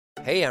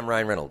Hey, I'm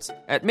Ryan Reynolds.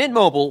 At Mint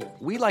Mobile,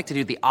 we like to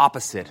do the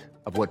opposite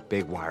of what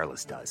Big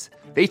Wireless does.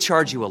 They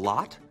charge you a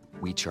lot,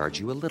 we charge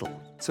you a little.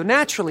 So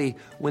naturally,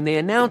 when they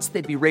announced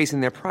they'd be raising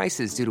their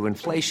prices due to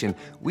inflation,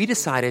 we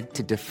decided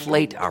to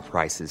deflate our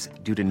prices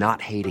due to not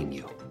hating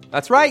you.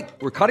 That's right.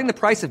 We're cutting the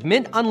price of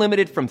Mint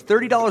Unlimited from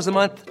 $30 a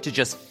month to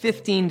just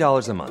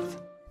 $15 a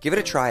month. Give it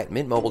a try at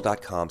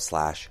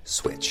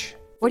mintmobile.com/switch.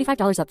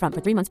 $45 up front for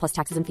 3 months plus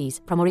taxes and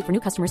fees. Promo rate for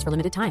new customers for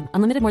limited time.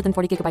 Unlimited more than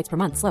 40 gigabytes per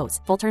month. Slows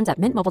full terms at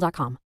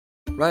mintmobile.com.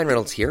 Ryan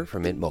Reynolds here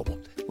from Mint Mobile.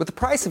 With the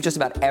price of just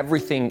about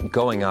everything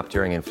going up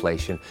during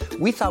inflation,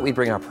 we thought we'd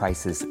bring our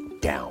prices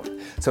down.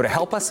 So to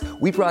help us,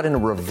 we brought in a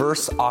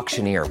reverse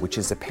auctioneer, which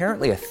is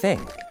apparently a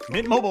thing.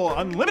 Mint Mobile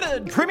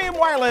Unlimited Premium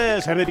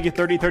Wireless. How to get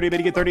 30, 30, bit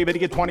to get 30, bit to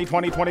get 20,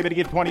 20, 20, bit to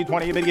get 20,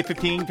 20, bit to get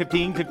 15,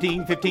 15,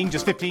 15, 15,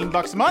 just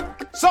 $15 a month?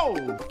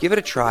 Sold! Give it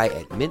a try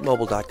at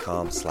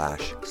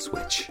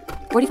mintmobile.com/switch.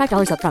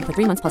 $45 up front for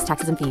 3 months plus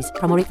taxes and fees.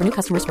 Promo rate for new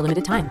customers for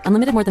limited time.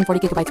 Unlimited more than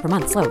 40 gigabytes per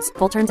month. Slows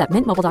full terms at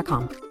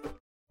mintmobile.com.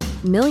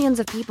 Millions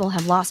of people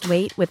have lost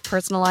weight with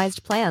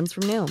personalized plans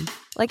from Noom.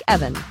 Like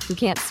Evan, who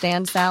can't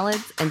stand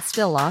salads and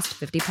still lost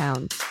 50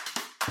 pounds.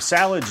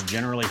 Salads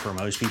generally for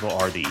most people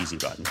are the easy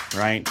button,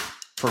 right?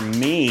 For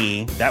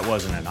me, that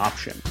wasn't an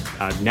option.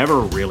 I never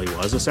really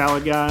was a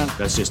salad guy.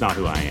 That's just not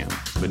who I am.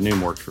 But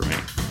Noom worked for me.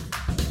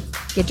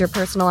 Get your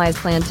personalized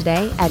plan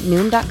today at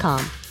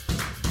Noom.com.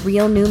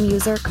 Real Noom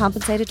user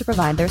compensated to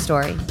provide their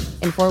story.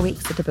 In 4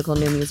 weeks, the typical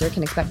Noom user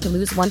can expect to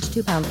lose 1 to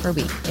 2 pounds per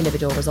week.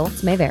 Individual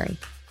results may vary.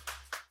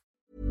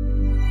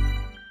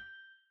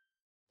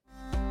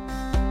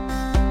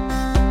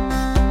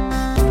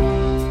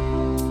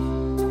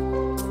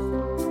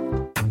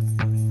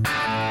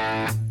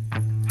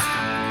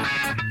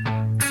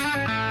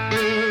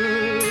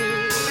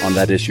 On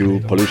that issue,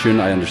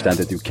 pollution, I understand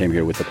that you came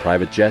here with a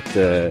private jet.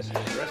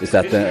 Is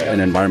that an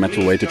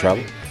environmental way to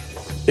travel?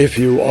 If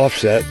you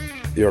offset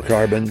your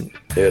carbon,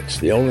 it's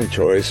the only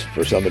choice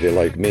for somebody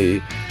like me.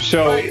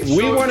 So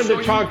we wanted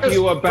to talk to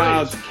you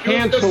about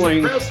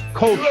canceling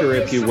culture,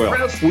 if you will.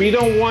 We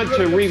don't want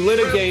to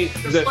relitigate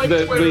the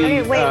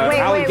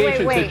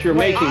allegations that you're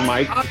making,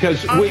 Mike,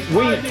 because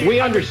we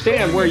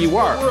understand where you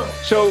are.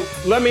 So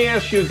let me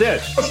ask you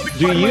this.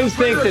 Do you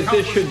think that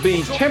this should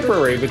be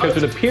temporary? Because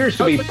it appears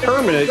to be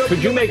permanent.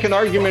 Could you make an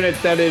argument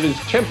that it is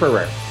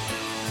temporary?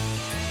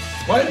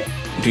 What?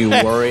 Do you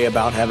worry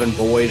about having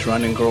boys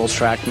running girls'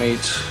 track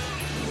meets?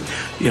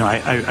 You know,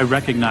 I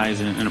recognize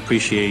and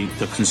appreciate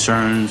the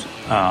concerns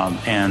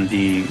and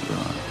the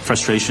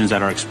frustrations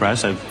that are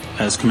expressed. I've,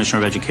 as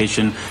Commissioner of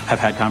Education, have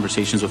had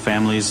conversations with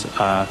families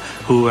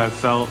who have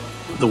felt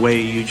the way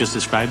you just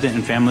described it,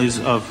 and families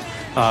of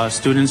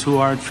students who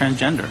are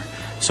transgender.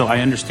 So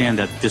I understand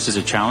that this is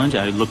a challenge.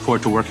 I look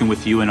forward to working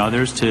with you and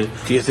others to.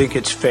 Do you think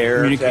it's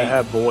fair to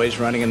have boys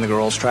running in the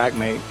girls' track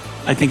meet?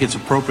 I think it's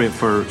appropriate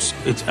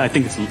I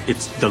think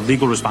it's the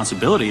legal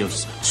responsibility of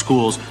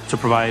schools to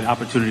provide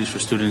opportunities for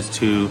students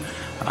to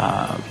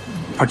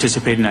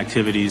participate in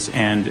activities,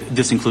 and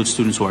this includes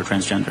students who are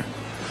transgender.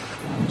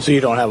 So you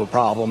don't have a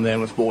problem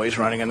then with boys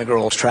running in the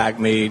girls' track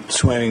meet,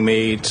 swimming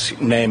meets,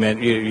 name it.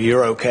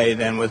 You're okay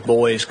then with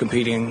boys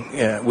competing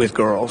with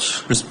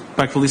girls?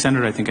 Respectfully,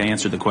 Senator, I think I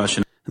answered the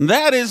question.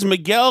 That is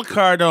Miguel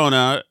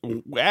Cardona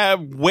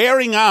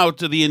wearing out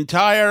the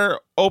entire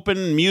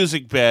open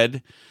music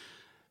bed,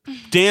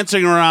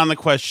 dancing around the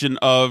question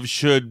of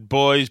should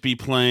boys be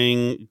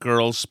playing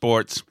girls'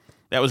 sports.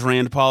 That was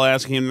Rand Paul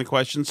asking him the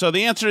question. So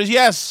the answer is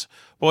yes,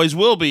 boys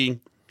will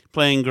be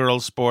playing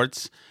girls'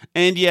 sports.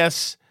 And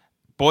yes,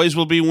 boys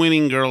will be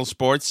winning girls'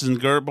 sports, and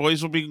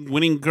boys will be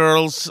winning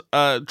girls'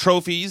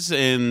 trophies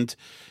and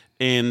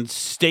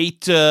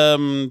state,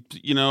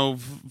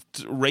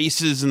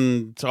 races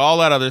and all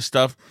that other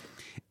stuff.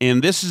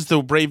 And this is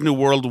the brave new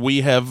world we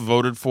have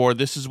voted for.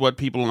 This is what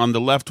people on the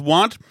left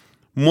want.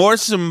 More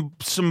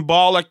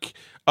symbolic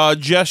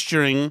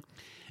gesturing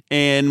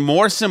and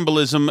more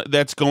symbolism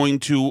that's going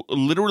to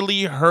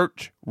literally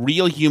hurt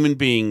real human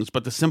beings.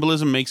 But the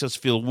symbolism makes us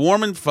feel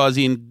warm and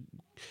fuzzy and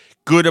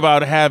good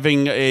about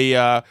having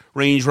a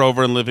Range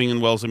Rover and living in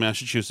Wellesley,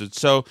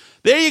 Massachusetts. So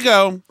there you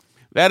go.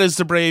 That is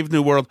the brave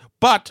new world.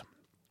 But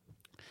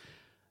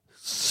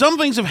some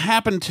things have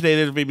happened today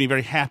that have made me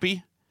very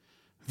happy.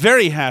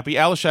 Very happy.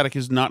 Alice Shattuck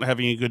is not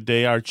having a good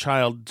day. Our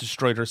child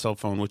destroyed her cell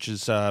phone, which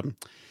is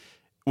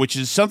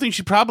something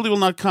she probably will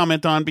not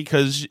comment on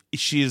because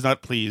she is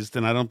not pleased,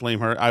 and I don't blame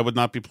her. I would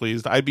not be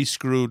pleased. I'd be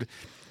screwed.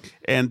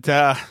 And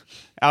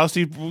Alice,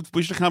 do you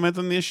wish to comment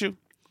on the issue?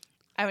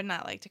 I would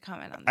not like to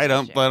comment on I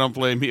don't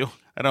blame you.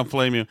 I don't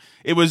blame you.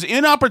 It was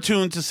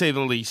inopportune, to say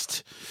the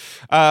least.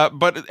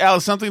 But,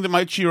 Alice, something that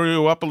might cheer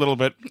you up a little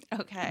bit.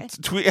 Okay.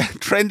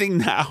 Trending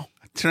now.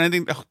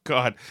 Oh,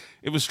 God.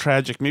 It was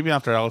tragic. Maybe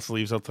after Alice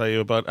leaves, I'll tell you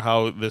about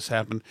how this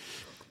happened.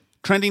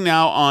 Trending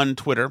now on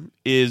Twitter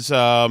is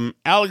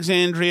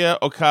Alexandria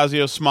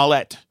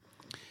Ocasio-Smollett.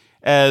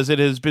 As it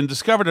has been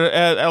discovered,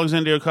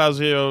 Alexandria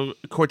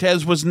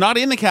Ocasio-Cortez was not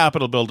in the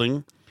Capitol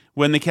building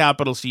when the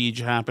Capitol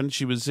siege happened.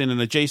 She was in an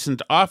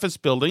adjacent office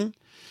building.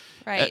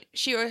 Right.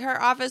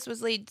 Her office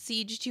was laid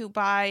siege to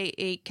by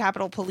a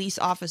Capitol Police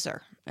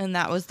officer, and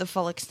that was the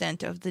full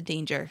extent of the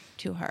danger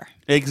to her.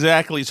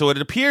 Exactly. So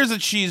it appears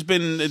that she's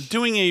been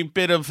doing a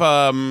bit of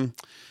stolen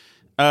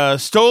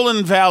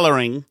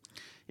valoring.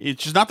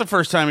 It's not the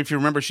first time. If you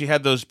remember, she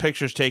had those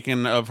pictures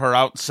taken of her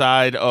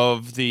outside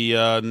of the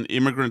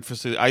immigrant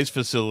ICE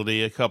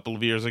facility a couple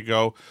of years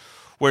ago,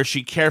 where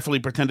she carefully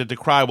pretended to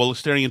cry while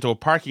staring into a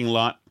parking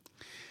lot.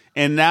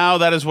 And now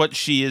that is what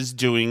she is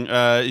doing.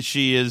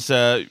 She is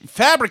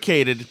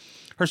fabricated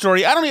her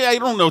story. I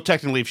don't know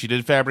technically if she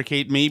did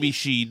fabricate. Maybe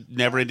she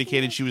never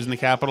indicated she was in the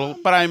Capitol,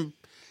 but I'm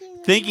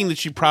thinking that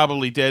she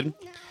probably did.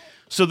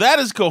 So that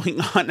is going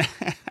on.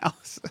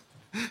 Alice.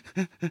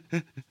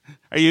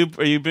 Are you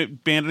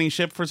abandoning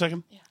ship for a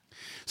second? Yeah.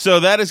 So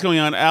that is going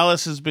on.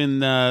 Alice has been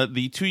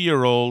the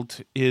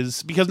 2-year-old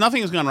is because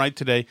nothing has gone right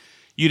today.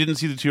 You didn't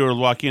see the 2-year-old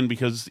walk in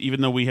because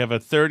even though we have a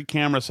third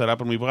camera set up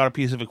and we've got a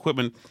piece of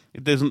equipment,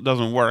 it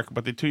doesn't work.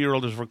 But the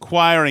 2-year-old is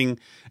requiring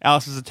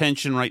Alice's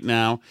attention right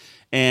now,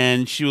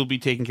 and she will be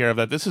taking care of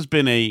that. This has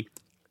been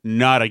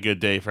not a good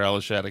day for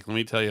Alice Shattuck, let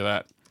me tell you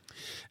that.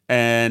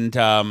 And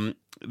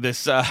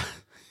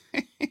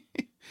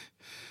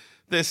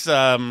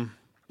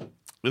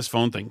this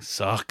phone thing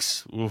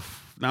sucks.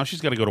 Oof. Now she's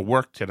got to go to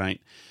work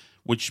tonight,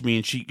 which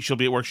means she'll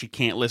be at work. She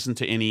can't listen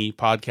to any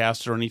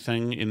podcasts or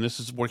anything. And this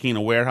is working in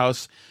a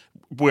warehouse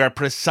where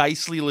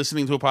precisely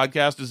listening to a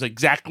podcast is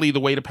exactly the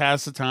way to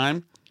pass the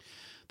time.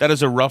 That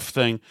is a rough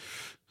thing.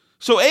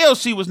 So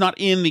AOC was not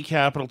in the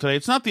Capitol today.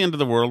 It's not the end of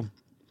the world.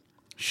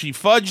 She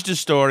fudged a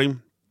story.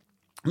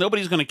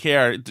 Nobody's going to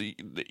care.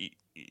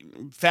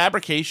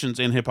 Fabrications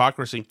and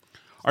hypocrisy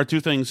are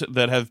two things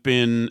that have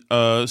been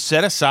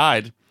set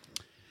aside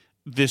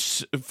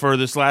for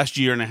this last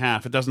year and a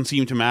half. It doesn't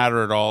seem to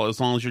matter at all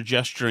as long as you're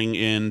gesturing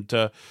and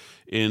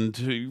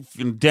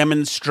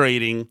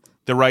demonstrating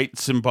the right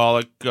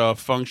symbolic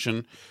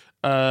function.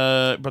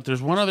 But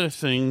there's one other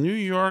thing. New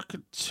York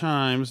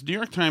Times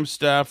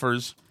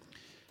staffers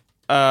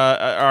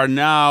are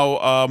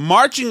now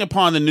marching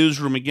upon the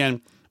newsroom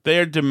again. They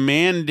are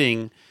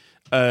demanding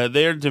that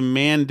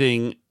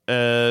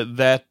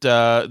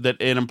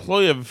an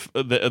employee of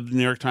the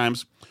New York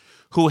Times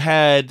who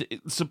had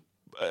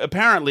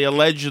apparently,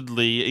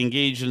 allegedly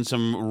engaged in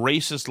some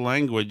racist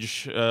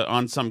language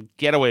on some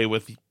getaway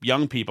with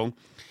young people.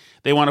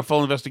 They want a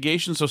full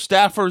investigation. So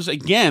staffers,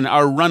 again,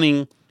 are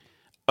running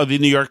the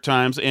New York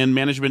Times, and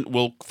management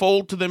will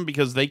fold to them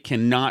because they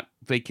cannot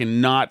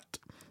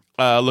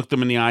look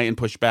them in the eye and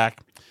push back.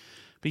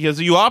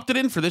 Because you opted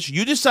in for this.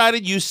 You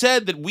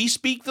said that we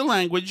speak the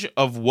language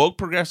of woke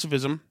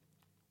progressivism.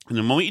 And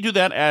the moment you do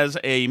that as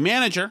a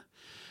manager,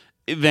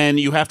 then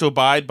you have to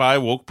abide by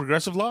woke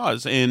progressive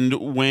laws.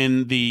 And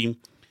when the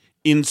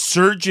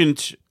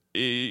insurgent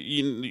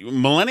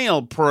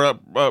millennial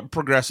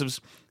progressives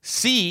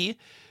see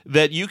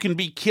that you can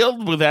be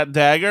killed with that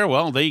dagger,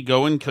 well, they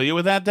go and kill you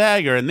with that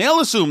dagger. And they'll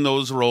assume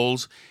those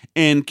roles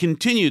and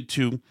continue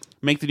to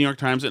make the New York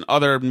Times and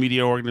other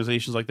media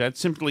organizations like that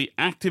simply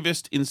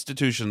activist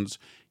institutions.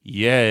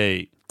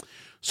 Yay.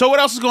 So what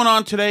else is going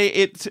on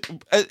today?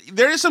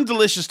 There is some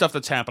delicious stuff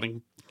that's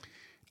happening.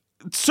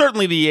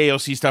 Certainly the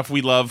AOC stuff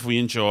we love, we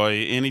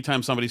enjoy.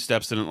 Anytime somebody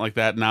steps in it like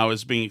that now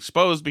is being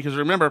exposed because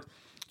remember,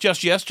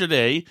 just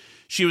yesterday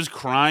she was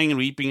crying and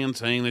weeping and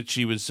saying that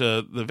she was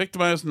the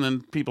victimized and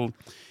then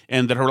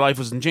and that her life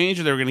was in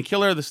danger, they were going to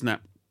kill her, this and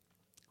that.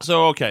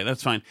 So, okay,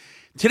 that's fine.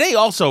 Today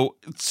also,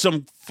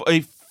 some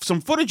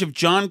footage of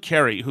John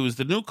Kerry, who's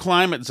the new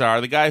climate czar,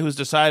 the guy who's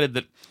decided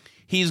that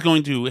he's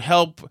going to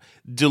help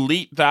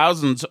delete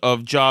thousands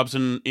of jobs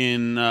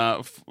in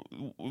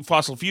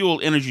fossil fuel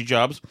energy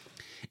jobs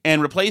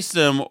and replace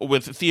them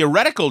with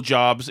theoretical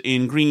jobs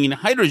in green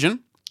hydrogen.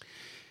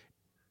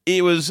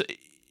 It was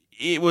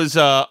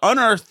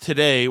unearthed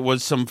today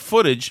was some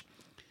footage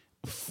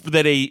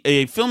that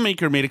a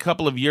filmmaker made a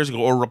couple of years ago,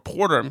 or a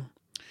reporter,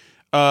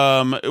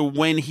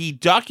 when he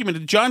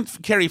documented. John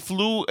Kerry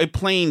flew a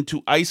plane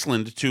to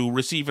Iceland to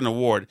receive an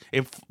award,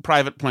 a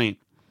private plane.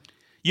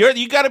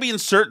 You got to be in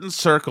certain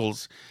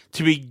circles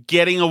to be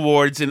getting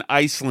awards in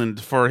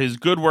Iceland for his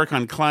good work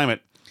on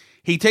climate.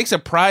 He takes a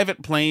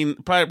private plane,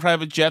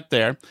 private jet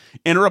there,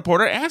 and a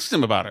reporter asks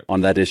him about it. On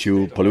that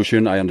issue,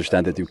 pollution, I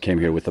understand that you came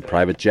here with a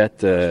private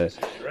jet. Is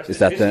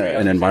that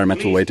an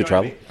environmental way to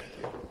travel?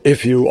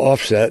 If you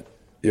offset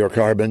your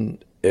carbon,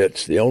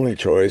 it's the only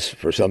choice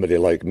for somebody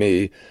like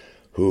me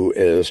who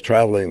is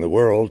traveling the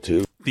world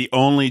to... The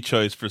only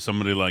choice for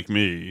somebody like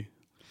me,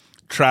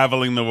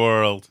 traveling the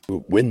world.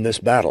 ...to win this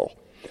battle.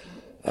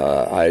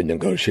 I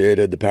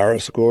negotiated the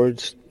Paris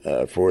Accords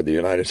for the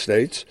United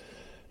States.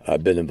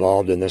 I've been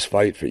involved in this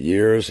fight for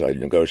years. I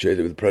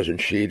negotiated with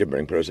President Xi to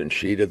bring President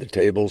Xi to the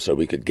table so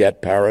we could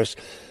get Paris.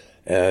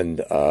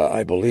 And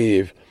I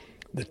believe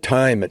the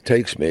time it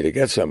takes me to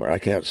get somewhere, I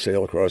can't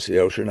sail across the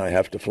ocean. I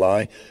have to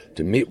fly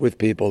to meet with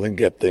people and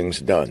get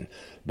things done.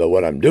 But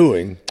what I'm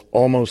doing,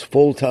 almost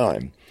full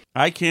time.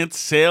 I can't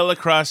sail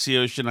across the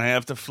ocean. I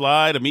have to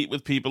fly to meet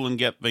with people and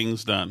get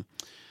things done.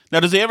 Now,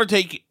 does he ever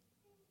take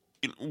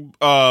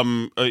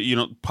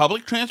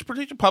public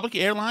transportation, public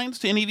airlines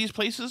to any of these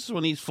places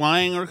when he's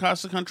flying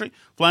across the country,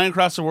 flying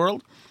across the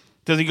world?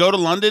 Does he go to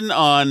London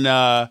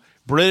on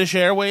British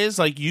Airways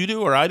like you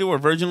do, or I do, or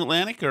Virgin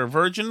Atlantic, or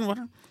Virgin,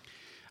 whatever?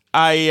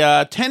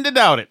 I tend to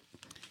doubt it.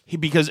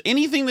 Because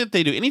anything that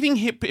they do, anything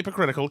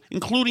hypocritical,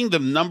 including the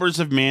numbers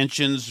of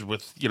mansions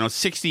with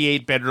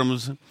 68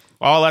 bedrooms,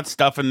 all that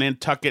stuff, and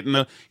Nantucket,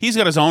 and he's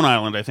got his own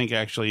island, I think,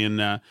 actually in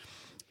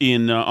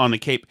on the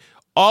Cape.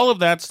 All of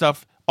that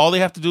stuff, all they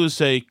have to do is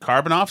say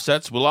carbon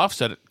offsets. We'll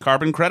offset it.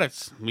 Carbon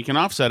credits, we can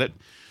offset it.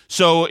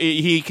 So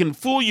he can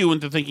fool you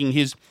into thinking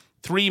his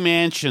 3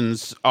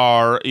 mansions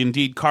are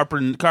indeed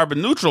carbon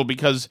neutral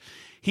because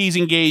he's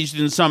engaged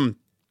in some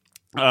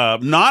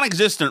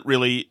non-existent,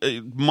 really,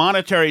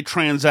 monetary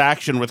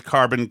transaction with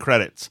carbon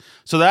credits.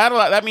 So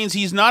that means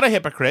he's not a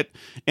hypocrite,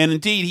 and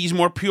indeed, he's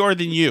more pure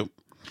than you.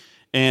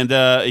 And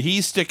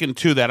he's sticking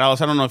to that.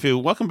 Alice, I don't know if you...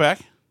 Welcome back.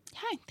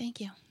 Hi,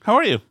 thank you. How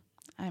are you?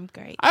 I'm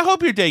great. I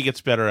hope your day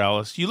gets better,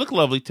 Alice. You look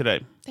lovely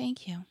today.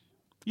 Thank you.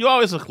 You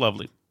always look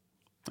lovely.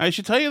 I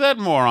should tell you that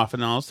more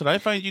often, Alice, that I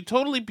find you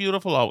totally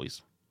beautiful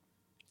always.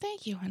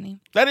 Thank you, honey.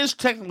 That is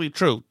technically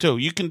true, too.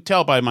 You can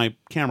tell by my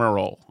camera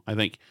roll, I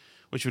think,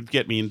 which would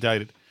get me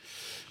indicted.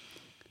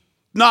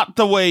 Not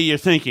the way you're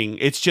thinking.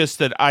 It's just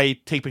that I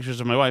take pictures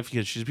of my wife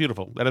because she's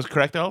beautiful. That is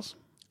correct, Alice?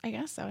 I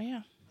guess so,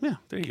 yeah. Yeah,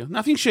 there you go.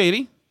 Nothing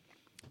shady.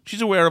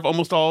 She's aware of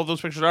almost all of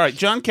those pictures. All right,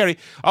 John Kerry.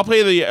 I'll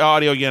play the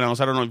audio again, Alice.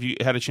 I don't know if you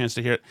had a chance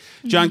to hear it.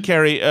 John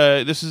Kerry,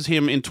 this is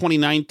him in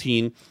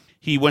 2019.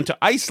 He went to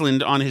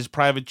Iceland on his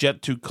private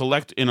jet to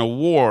collect an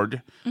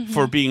award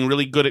for being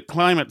really good at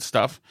climate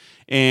stuff,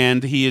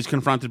 and he is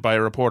confronted by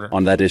a reporter.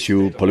 On that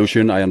issue,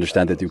 pollution, I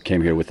understand that you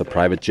came here with a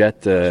private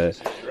jet.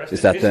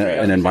 Is that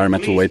an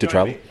environmental way to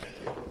travel?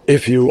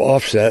 If you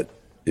offset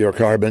your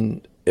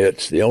carbon,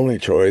 it's the only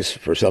choice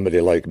for somebody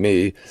like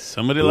me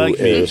who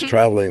is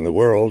traveling the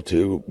world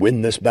to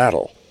win this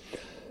battle.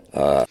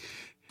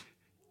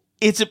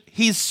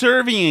 He's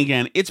serving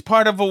again. It's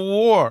part of a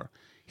war.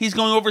 He's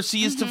going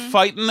overseas to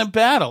fight in the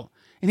battle.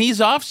 And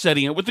he's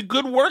offsetting it with the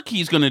good work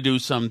he's going to do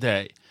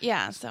someday.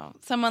 Yeah, so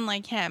someone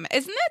like him.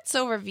 Isn't that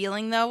so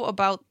revealing, though,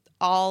 about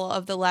all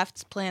of the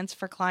left's plans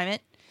for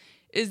climate?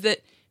 Is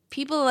that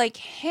people like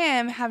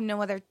him have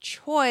no other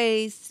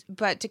choice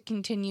but to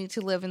continue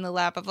to live in the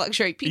lap of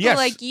luxury. People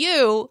like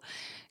you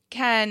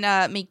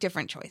can make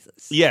different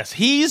choices. Yes,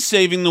 he's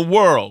saving the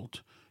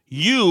world.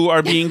 You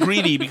are being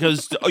greedy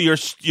because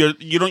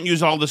you don't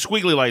use all the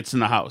squiggly lights in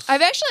the house.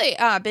 I've actually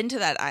been to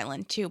that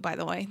island too, by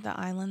the way. The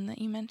island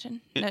that you mentioned,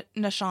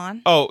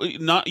 Nishan. Oh,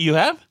 you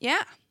have?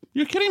 Yeah.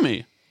 You're kidding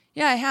me.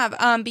 Yeah, I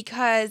have.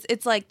 Because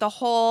it's like the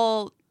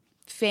whole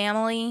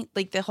family,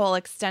 like the whole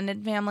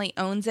extended family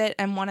owns it,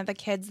 and one of the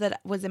kids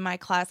that was in my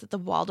class at the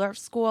Waldorf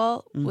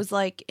school was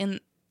like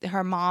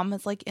her mom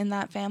is like in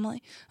that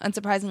family.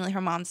 Unsurprisingly,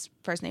 her mom's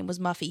first name was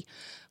Muffy.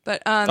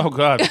 But oh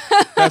God,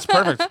 that's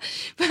perfect.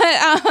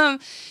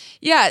 But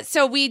yeah,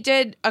 so we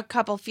did a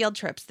couple field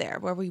trips there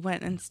where we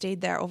went and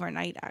stayed there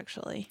overnight.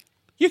 Actually,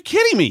 you're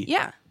kidding me?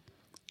 Yeah.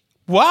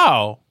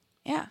 Wow.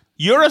 Yeah.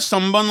 You're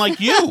someone like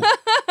you.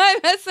 I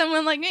met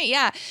someone like me.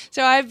 Yeah.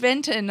 So I've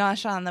been to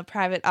Nishan, the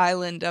private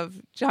island of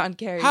John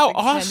Kerry's. How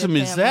awesome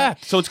is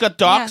that? So it's got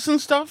docks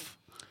and stuff.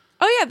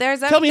 Oh yeah,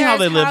 there's. Tell me how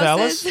they live,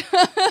 Alice.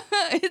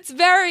 It's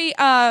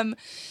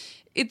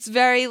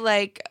very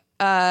like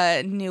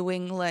New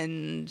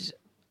England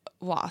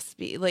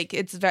waspy. Like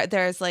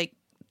there's like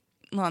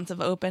lots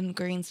of open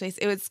green space.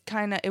 It was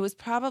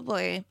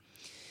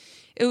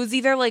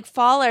either like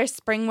fall or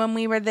spring when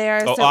we were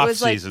there. Oh, so it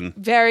was off-season. Like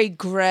very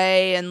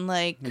gray and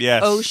like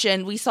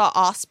ocean. We saw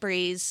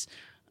ospreys,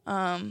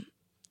 and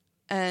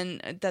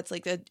that's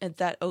like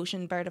that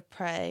ocean bird of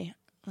prey.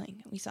 Like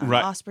we saw an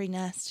osprey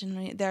nest,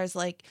 and there's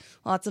like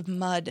lots of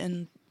mud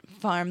and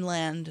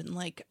farmland and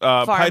like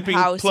piping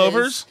farmhouses.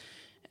 plovers.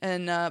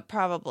 And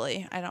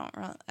probably I don't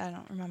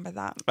remember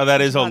that. Oh,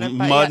 that is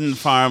mud and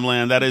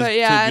farmland. That is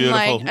too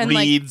beautiful. And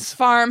reeds, like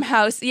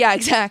farmhouse. Yeah,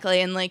 exactly.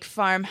 And like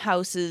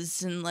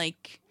farmhouses and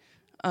like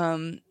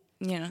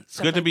It's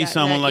good to be that.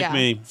 someone like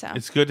me. So.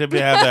 It's good to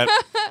have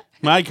that.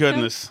 My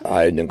goodness.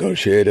 I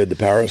negotiated the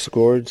Paris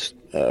Accords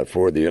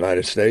for the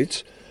United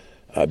States.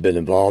 I've been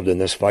involved in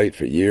this fight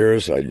for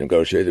years. I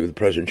negotiated with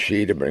President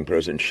Xi to bring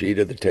President Xi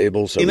to the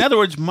table. In other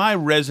words, my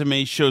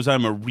resume shows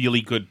I'm a really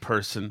good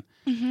person.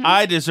 Mm-hmm.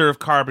 I deserve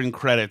carbon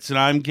credits, and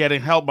I'm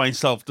getting help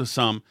myself to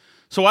some.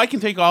 So I can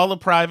take all the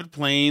private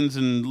planes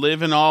and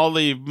live in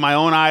my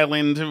own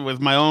island with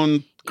my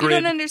own grid.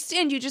 You don't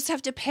understand. You just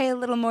have to pay a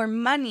little more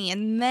money,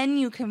 and then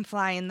you can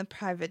fly in the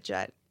private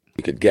jet.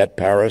 You could get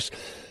Paris,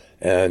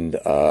 and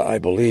I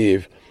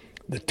believe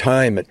the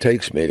time it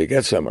takes me to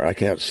get somewhere. I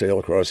can't sail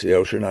across the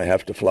ocean. I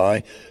have to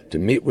fly to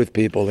meet with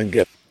people and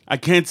get... I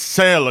can't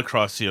sail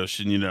across the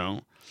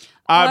ocean,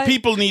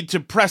 People need to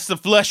press the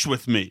flesh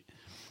with me.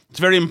 It's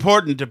very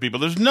important to people.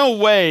 There's no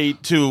way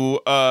to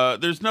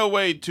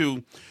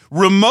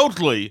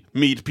remotely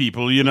meet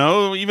people,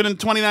 Even in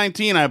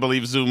 2019, I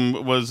believe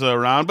Zoom was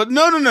around. But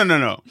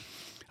no.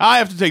 I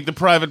have to take the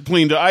private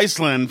plane to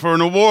Iceland for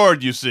an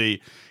award, you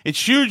see.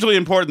 It's hugely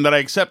important that I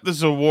accept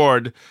this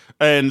award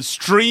and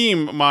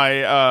stream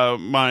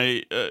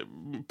my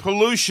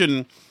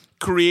pollution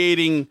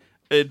creating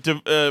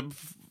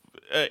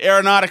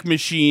aeronautic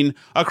machine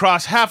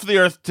across half the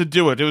earth to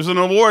do it. It was an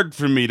award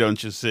for me,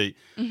 don't you see?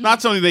 Mm-hmm.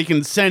 Not something they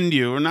can send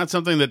you, or not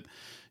something that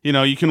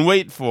you can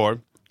wait for.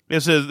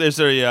 There's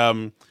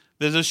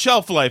a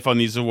shelf life on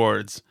these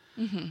awards.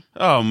 Mm-hmm.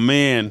 Oh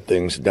man,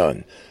 things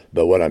done.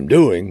 But what I'm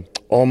doing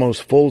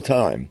almost full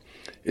time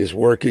is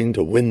working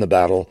to win the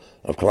battle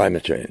of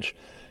climate change.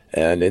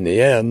 And in the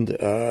end,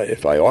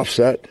 if I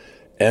offset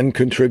and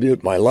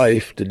contribute my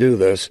life to do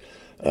this,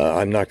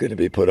 I'm not going to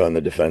be put on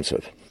the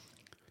defensive.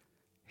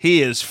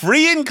 He is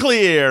free and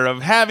clear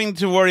of having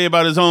to worry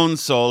about his own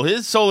soul.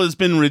 His soul has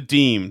been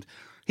redeemed.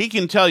 He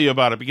can tell you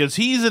about it because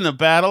he's in a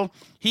battle.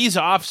 He's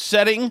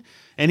offsetting,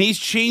 and he's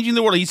changing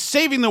the world. He's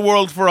saving the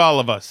world for all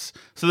of us.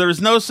 So there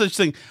is no such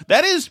thing.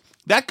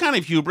 That kind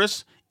of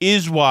hubris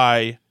is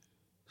why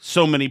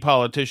so many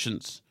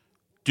politicians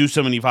do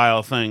so many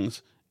vile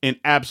things and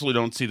absolutely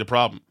don't see the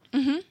problem.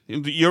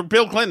 Mm-hmm. You're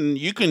Bill Clinton.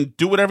 You can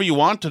do whatever you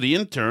want to the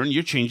intern.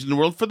 You're changing the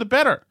world for the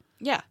better.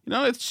 Yeah.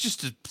 It's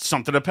just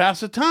something to pass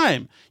the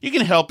time. You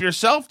can help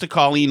yourself to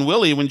Colleen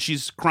Willie when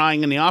she's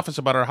crying in the office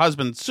about her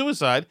husband's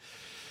suicide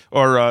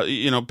or,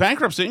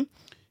 bankruptcy.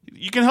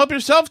 You can help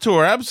yourself to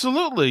her.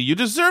 Absolutely. You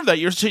deserve that.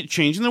 You're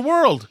changing the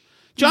world.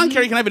 John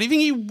Kerry can have anything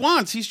he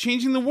wants. He's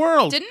changing the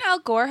world. Didn't Al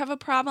Gore have a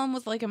problem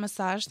with a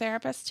massage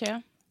therapist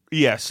too?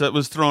 Yes, it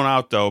was thrown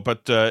out though.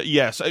 But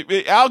yes,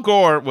 Al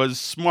Gore was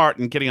smart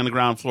in getting on the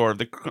ground floor of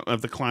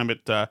the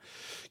climate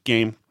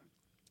game.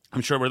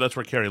 I'm sure that's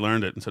where Kerry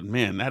learned it and said,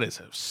 "Man, that is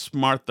a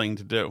smart thing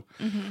to do."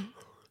 Mm-hmm.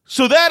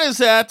 So that is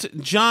that.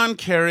 John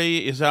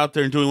Kerry is out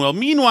there doing well.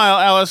 Meanwhile,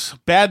 Alice,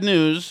 bad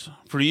news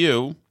for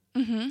you.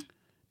 Mm-hmm.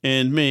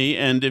 And me,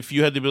 and if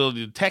you had the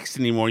ability to text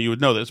anymore, you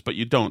would know this, but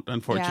you don't,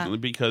 unfortunately,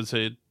 because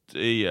a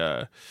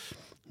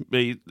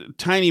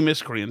tiny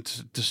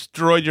miscreant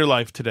destroyed your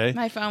life today.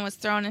 My phone was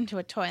thrown into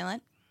a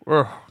toilet.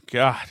 Oh,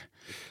 God.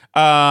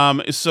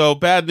 So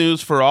bad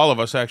news for all of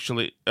us,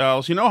 actually.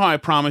 Alice, you know how I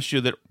promised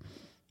you that,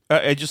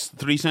 just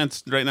 3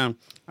 cents right now,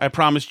 I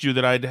promised you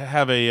that I'd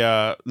have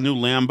a new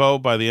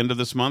Lambo by the end of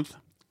this month?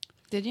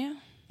 Did you?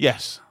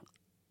 Yes.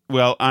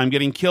 Well, I'm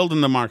getting killed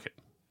in the market.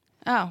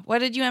 Oh, what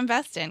did you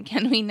invest in?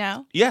 Can we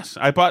know? Yes,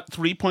 I bought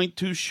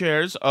 3.2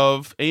 shares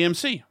of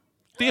AMC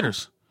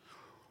Theaters.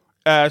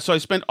 So I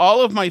spent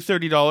all of my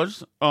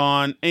 $30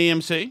 on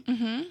AMC,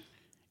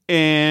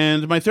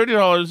 and my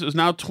 $30 is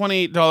now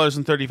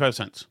 $28.35.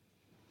 That's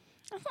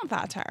not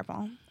that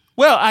terrible.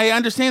 Well, I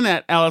understand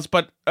that, Alice,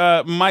 but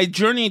my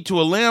journey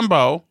to a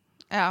Lambo,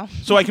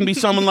 so I can be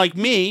someone like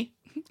me,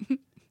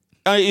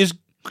 is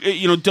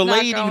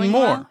delayed even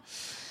more.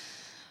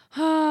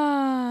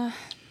 Well.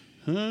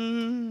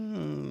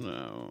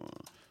 No.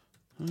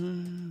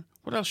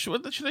 What else?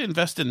 What should I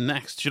invest in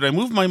next? Should I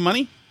move my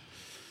money?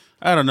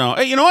 I don't know.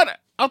 Hey, you know what?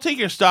 I'll take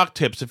your stock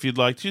tips if you'd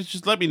like to.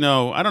 Just let me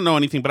know. I don't know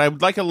anything, but I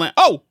would like a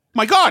Oh,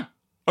 my God!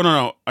 Oh,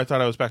 no. I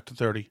thought I was back to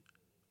 30.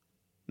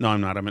 No,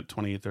 I'm not. I'm at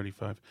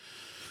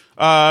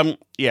 28.35.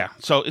 Yeah,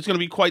 so it's going to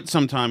be quite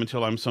some time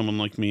until I'm someone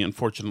like me,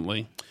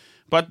 unfortunately.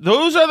 But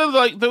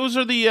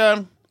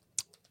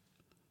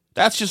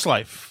that's just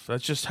life.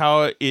 That's just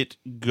how it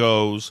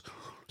goes.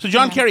 So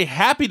John Kerry,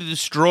 happy to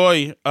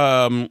destroy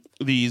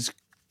these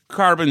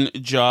carbon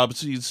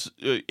jobs, these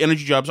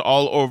energy jobs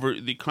all over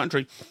the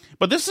country.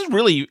 But this is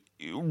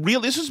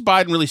this is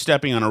Biden really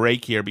stepping on a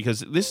rake here because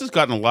this has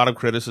gotten a lot of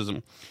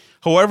criticism.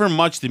 However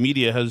much the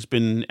media has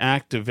been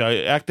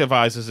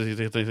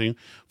activizing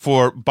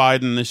for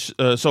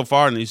Biden so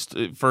far in these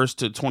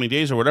first 20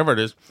 days or whatever it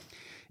is,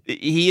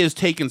 he has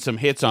taken some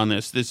hits on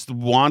this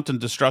wanton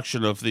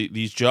destruction of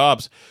these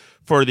jobs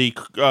for the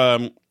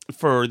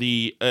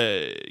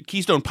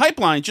Keystone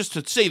Pipeline,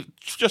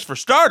 just for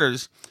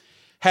starters,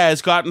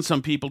 has gotten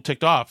some people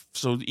ticked off.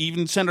 So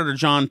even Senator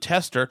John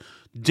Tester,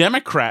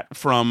 Democrat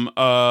from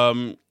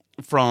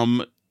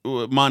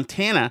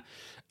Montana,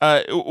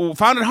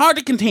 found it hard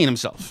to contain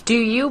himself. Do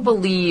you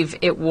believe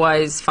it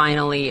was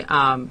finally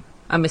a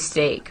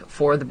mistake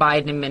for the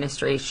Biden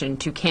administration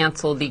to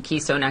cancel the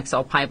Keystone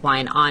XL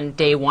pipeline on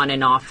day one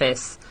in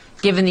office,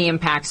 given the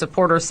impact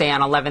supporters say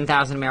on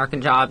 11,000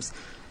 American jobs?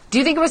 Do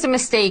you think it was a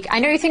mistake? I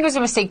know you think it was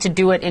a mistake to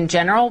do it in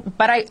general,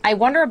 but I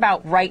wonder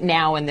about right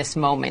now in this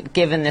moment,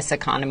 given this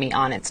economy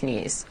on its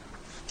knees.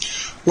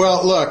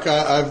 Well, look,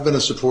 I've been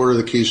a supporter of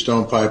the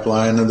Keystone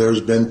Pipeline, and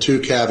there's been two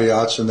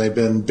caveats, and they've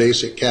been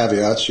basic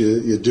caveats.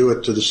 You do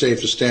it to the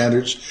safest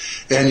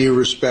standards, and you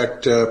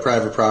respect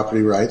private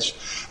property rights.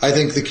 I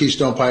think the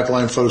Keystone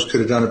Pipeline folks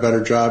could have done a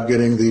better job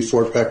getting the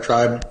Fort Peck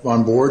tribe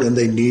on board, and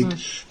they need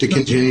to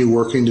continue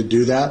working to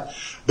do that.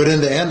 But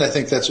in the end, I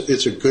think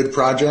it's a good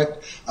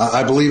project.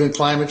 I believe in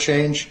climate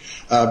change,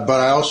 but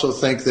I also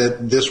think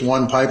that this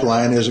one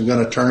pipeline isn't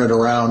going to turn it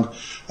around,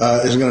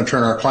 isn't going to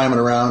turn our climate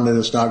around, and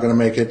it's not going to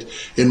make it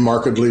in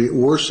markedly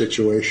worse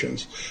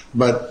situations.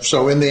 But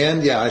so in the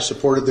end, yeah, I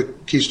supported the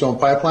Keystone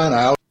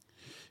Pipeline.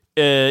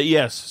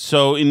 Yes.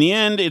 So in the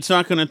end, it's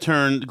not going to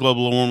turn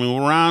global warming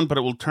around, but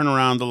it will turn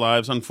around the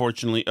lives,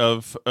 unfortunately,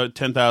 of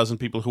 10,000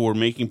 people who were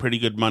making pretty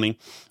good money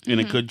in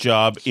a good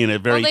job in a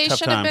very tough time. Well, they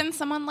should have been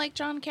someone like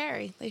John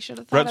Kerry. They should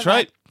have thought That's of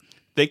right. that.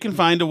 They can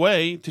find a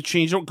way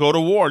to go to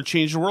war,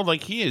 change the world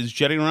like he is,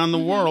 jetting around the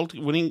world,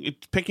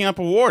 picking up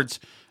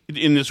awards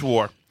in this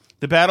war.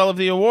 The Battle of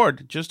the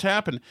Award just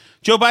happened.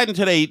 Joe Biden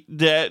today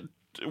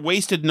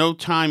wasted no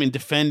time in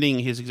defending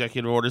his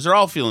executive orders. They're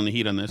all feeling the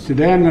heat on this.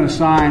 Today I'm going to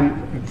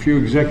sign a few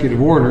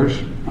executive orders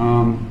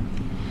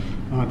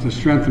to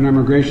strengthen the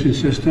immigration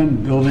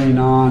system, building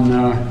on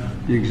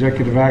the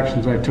executive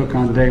actions I took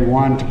on day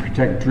one to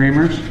protect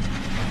dreamers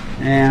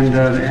and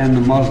end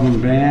the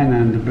Muslim ban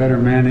and to better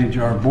manage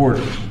our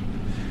borders.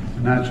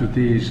 And that's what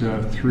these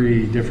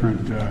three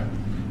different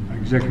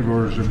executive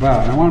orders are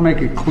about. And I want to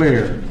make it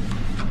clear,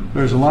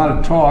 there's a lot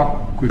of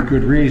talk, with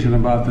good reason,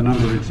 about the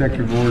number of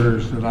executive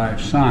orders that I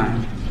have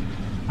signed.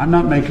 I'm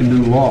not making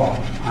new law.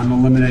 I'm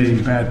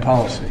eliminating bad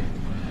policy.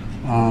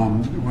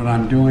 What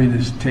I'm doing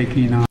is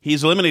taking on...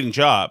 He's eliminating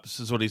jobs,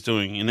 is what he's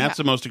doing, and that's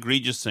the most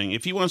egregious thing.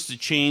 If he wants to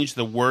change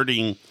the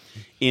wording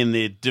in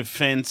the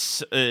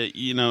defense,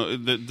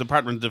 the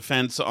Department of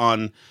Defense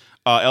on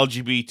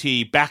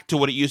LGBT back to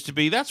what it used to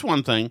be, that's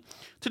one thing.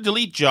 To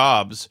delete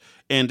jobs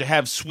and to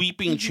have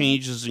sweeping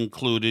changes,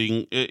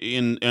 including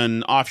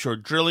in offshore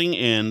drilling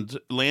and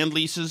land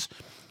leases.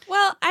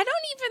 Well, I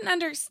don't even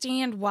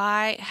understand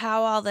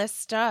how all this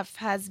stuff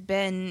has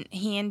been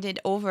handed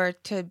over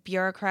to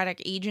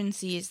bureaucratic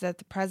agencies that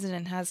the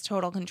president has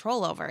total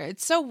control over.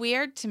 It's so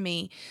weird to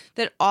me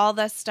that all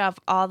this stuff,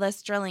 all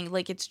this drilling,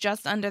 like it's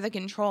just under the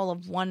control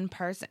of one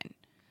person.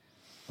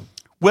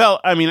 Well,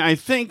 I mean, I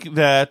think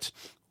that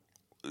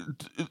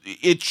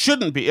it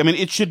shouldn't be. I mean,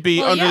 it should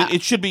be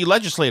it should be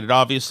legislated,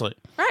 obviously.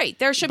 Right.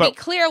 There should be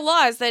clear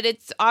laws that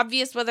it's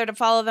obvious whether to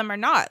follow them or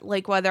not,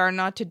 like whether or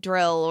not to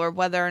drill or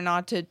whether or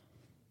not to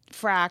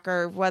frack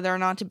or whether or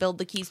not to build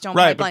the Keystone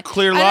Pipeline. Right, but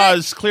clear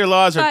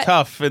laws are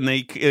tough, and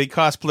they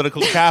cost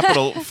political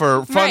capital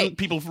for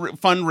people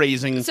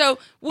fundraising. So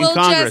we'll in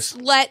Congress.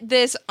 Just let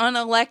this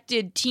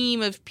unelected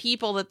team of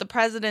people that the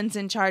president's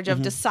in charge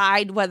of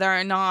decide whether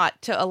or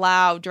not to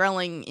allow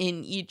drilling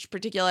in each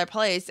particular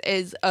place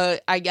is,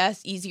 I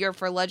guess, easier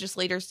for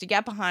legislators to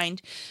get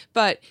behind.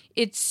 But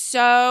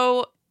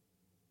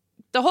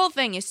the whole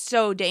thing is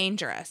so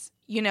dangerous.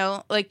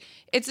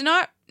 It's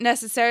not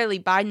necessarily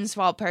Biden's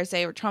fault per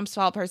se or Trump's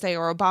fault per se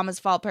or Obama's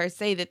fault per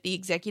se that the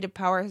executive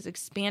power has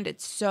expanded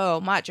so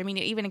much. I mean,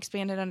 it even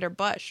expanded under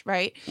Bush,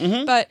 right?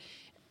 But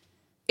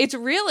it's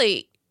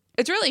really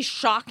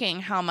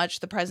shocking how much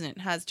the president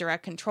has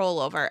direct control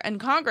over. And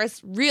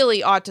Congress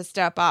really ought to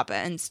step up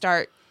and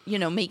start,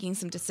 making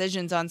some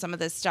decisions on some of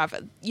this stuff.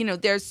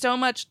 There's so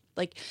much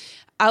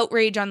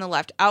outrage on the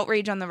left,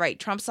 outrage on the right.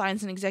 Trump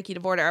signs an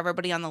executive order,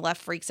 everybody on the left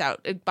freaks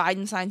out.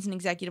 Biden signs an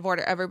executive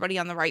order, everybody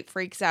on the right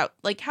freaks out.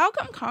 How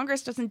come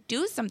Congress doesn't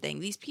do something?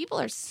 These people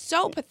are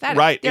so pathetic.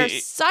 Right. They're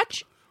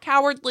such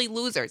cowardly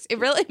losers. It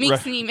really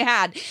makes me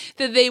mad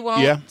that they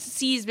won't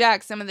seize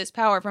back some of this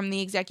power from the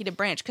executive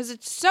branch because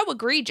it's so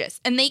egregious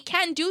and they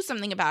can do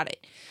something about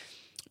it.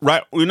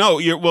 Right.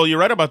 You're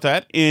right about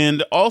that.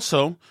 And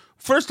also,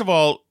 first of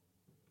all,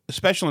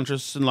 special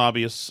interests and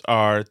lobbyists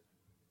are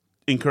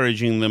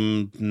encouraging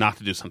them not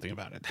to do something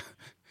about it,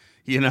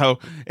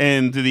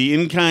 and the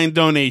in-kind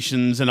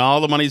donations and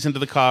all the money's into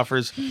the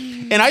coffers.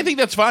 And I think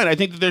that's fine. I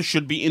think that there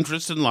should be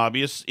interest in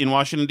lobbyists in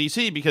Washington,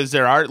 D.C. because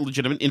there are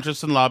legitimate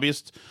interests in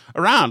lobbyists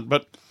around.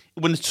 But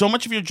when so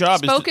much of your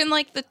job is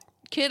like the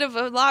kid of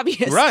a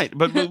lobbyist. Right.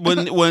 But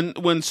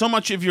when so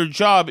much of your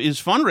job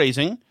is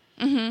fundraising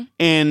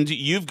and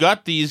you've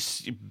got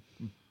these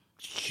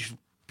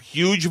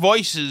huge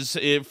voices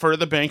for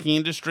the banking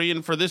industry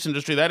and for this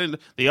industry,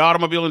 the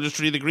automobile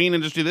industry, the green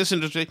industry, this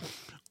industry,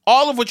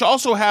 all of which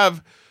also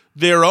have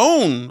their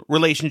own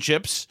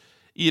relationships.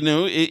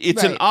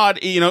 It's an odd.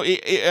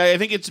 I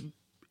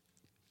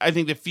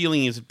think the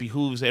feeling is it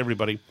behooves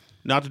everybody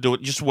not to do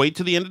it. Just wait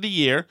till the end of the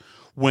year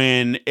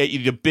when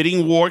the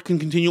bidding war can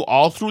continue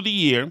all through the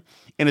year,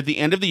 and at the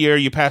end of the year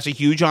you pass a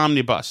huge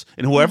omnibus,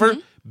 and whoever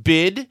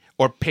bid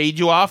or paid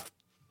you off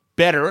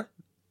better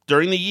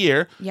during the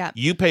year,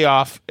 you pay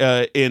off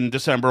in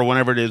December or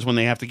whenever it is when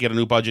they have to get a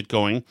new budget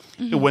going.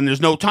 When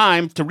there's no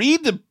time to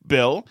read the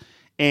bill,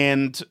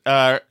 and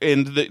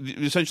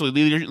essentially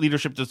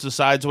leadership just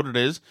decides what it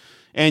is,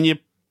 and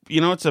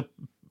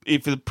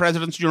if the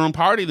president's your own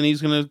party, then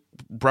he's going to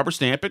rubber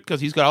stamp it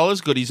because he's got all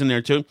his goodies in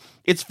there too.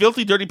 It's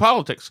filthy, dirty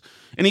politics,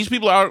 and these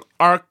people are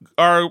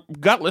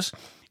gutless,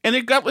 and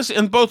they're gutless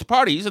in both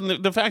parties. And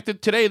the fact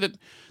that today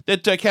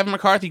that Kevin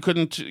McCarthy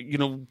couldn't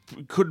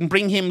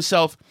bring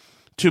himself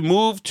to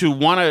move to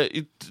want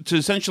to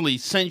essentially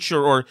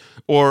censure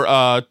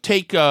or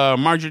take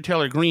Marjorie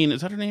Taylor Greene,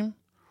 is that her name?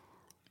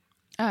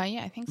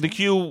 Yeah, I think so. The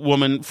Q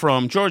woman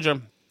from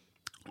Georgia,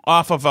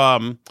 off of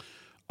her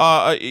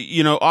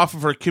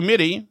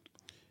committee.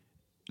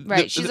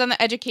 Right, she's on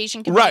the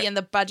education committee and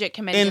the budget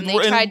committee, and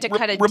they tried to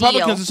cut a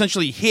Republicans deal.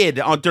 essentially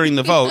hid during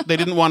the vote. They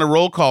didn't want a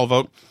roll call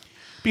vote.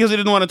 because they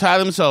didn't want to tie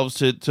themselves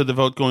to the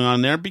vote going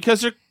on there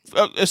because they're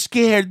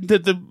scared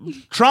that the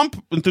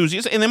Trump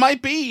enthusiasts, and they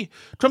might be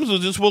Trump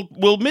enthusiasts,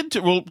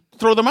 will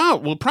throw them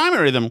out, will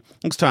primary them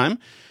next time,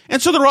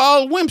 and so they're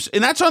all wimps,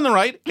 and that's on the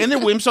right, and they're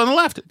wimps on the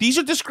left. These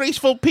are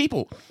disgraceful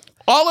people.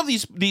 All of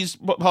these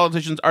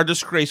politicians are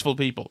disgraceful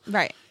people.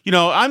 Right. You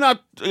know, I'm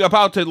not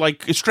about to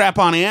like strap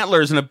on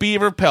antlers and a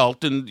beaver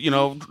pelt and, you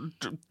know,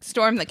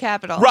 storm the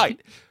Capitol. Right.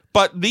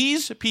 But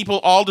these people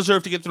all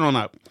deserve to get thrown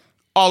out.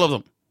 All of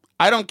them.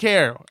 I don't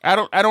care. I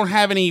don't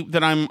have any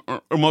that I'm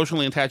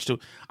emotionally attached to.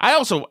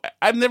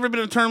 I've never been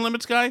a term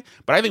limits guy,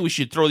 but I think we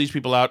should throw these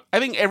people out. I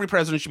think every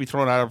president should be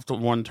thrown out after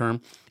one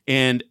term,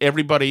 and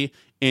everybody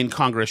in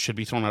Congress should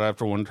be thrown out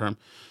after one term.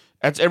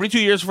 That's every 2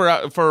 years for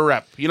a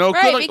rep. You know,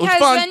 right? good, because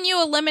then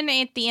you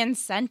eliminate the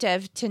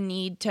incentive to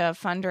need to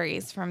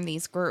fundraise from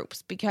these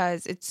groups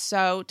because it's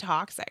so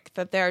toxic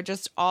that they're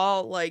just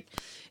all like,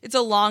 it's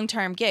a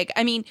long-term gig.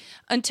 I mean,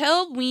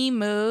 until we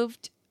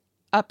moved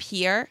up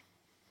here,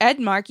 Ed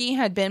Markey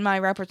had been my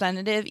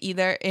representative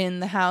either in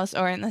the House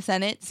or in the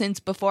Senate since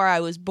before I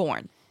was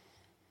born.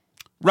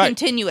 Right.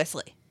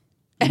 Continuously.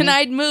 And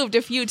I'd moved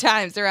a few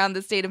times around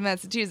the state of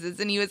Massachusetts,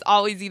 and he was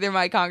always either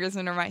my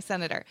congressman or my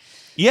senator.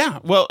 Yeah,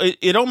 well,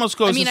 it almost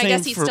goes. I mean, the I same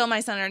guess he's still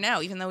my senator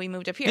now, even though we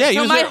moved up here. Yeah,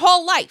 so my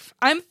whole life,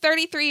 I'm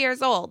 33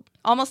 years old,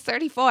 almost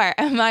 34,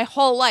 and my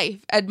whole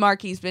life, Ed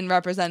Markey's been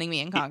representing me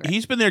in Congress.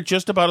 He's been there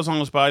just about as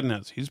long as Biden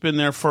has. He's been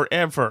there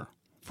forever.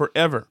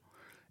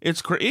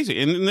 It's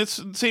crazy, and it's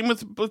the same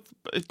with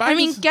Biden. I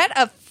mean, get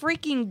a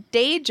freaking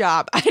day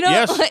job.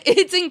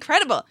 It's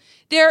incredible.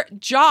 Their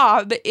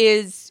job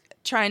is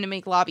trying to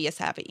make lobbyists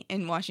happy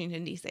in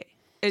Washington, D.C.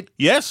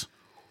 Yes.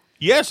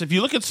 If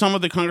you look at some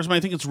of the congressmen,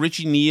 I think it's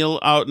Richie Neal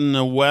out in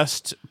the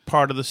west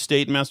part of the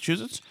state in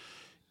Massachusetts.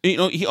 You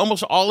know, he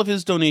almost all of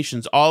his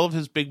donations, all of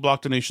his big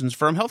block donations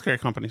from healthcare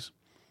companies.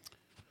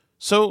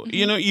 So,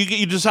 you know,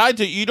 you decide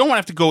you don't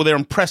have to go there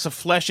and press a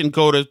flesh and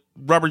go to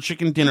rubber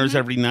chicken dinners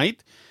every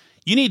night.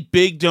 You need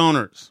big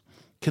donors,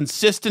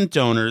 consistent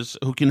donors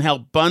who can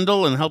help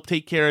bundle and help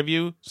take care of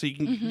you. So you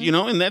can, you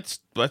know, and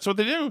that's what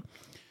they do.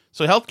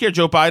 So healthcare,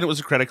 Joe Biden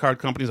was a credit card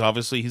company.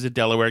 Obviously, he's a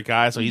Delaware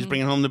guy, so he's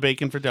bringing home the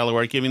bacon for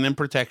Delaware, giving them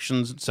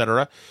protections,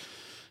 etc.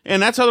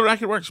 And that's how the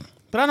racket works.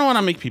 But I don't want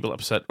to make people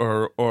upset.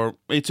 Or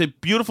it's a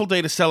beautiful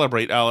day to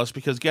celebrate, Alice,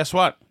 because guess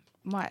what?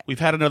 What? We've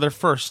had another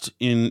first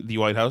in the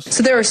White House.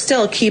 So there are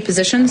still key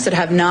positions that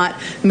have not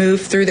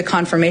moved through the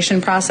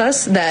confirmation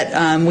process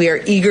that we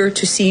are eager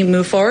to see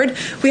move forward.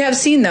 We have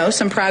seen, though,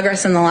 some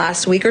progress in the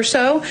last week or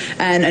so,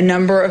 and a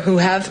number who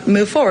have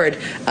moved forward.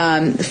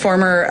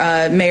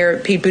 Former Mayor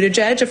Pete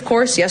Buttigieg, of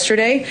course,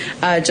 yesterday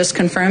just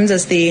confirmed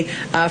as the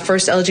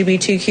first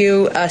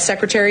LGBTQ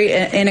secretary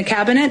in a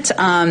cabinet.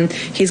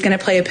 He's going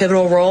to play a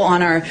pivotal role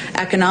on our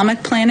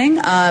economic planning,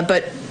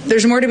 but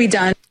there's more to be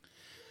done.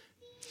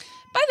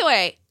 By the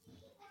way,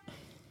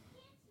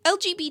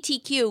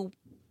 LGBTQ,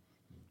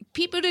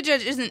 Pete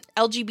Buttigieg isn't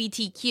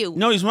LGBTQ.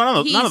 No, he's none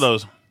of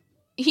those.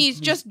 He's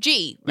just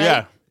G.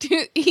 Right?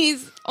 Yeah.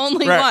 He's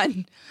only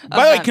one.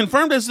 By the way,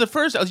 confirmed as the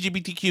first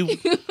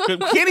LGBTQ.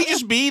 Can't he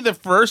just be the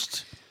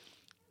first,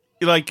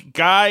 like,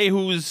 guy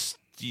who's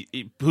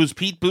Pete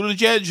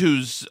Buttigieg,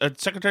 who's a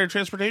Secretary of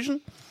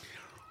Transportation?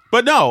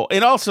 But no,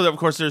 and also, of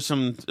course, there's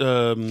some...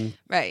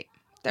 right.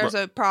 There's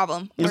a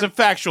problem. There's a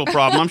factual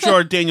problem. I'm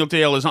sure Daniel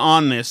Dale is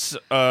on this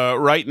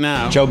right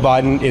now. Joe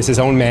Biden is his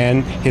own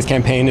man. His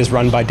campaign is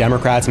run by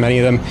Democrats, many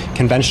of them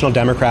conventional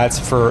Democrats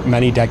for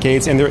many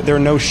decades, and there are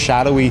no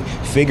shadowy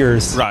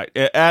figures. Right.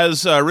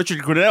 As Richard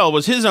Grenell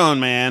was his own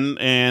man,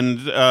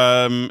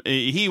 and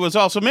he was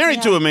also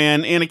married to a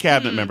man and a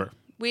cabinet member.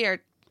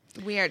 Weird.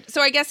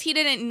 So I guess he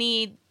didn't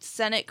need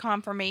Senate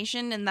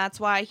confirmation, and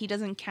that's why he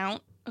doesn't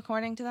count,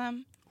 according to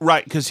them?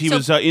 Right, because he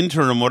was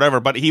interim, whatever,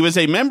 but he was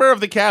a member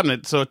of the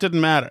cabinet, so it didn't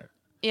matter.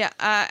 Yeah,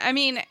 I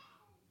mean,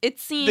 it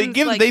seems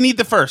they need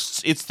the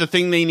firsts. It's the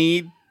thing they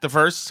need, the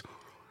firsts.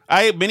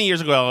 Many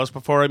years ago, Alice,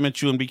 before I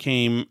met you and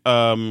became,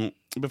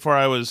 before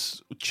I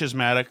was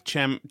schismatic,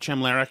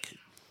 Chemleric,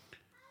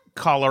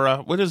 cholera.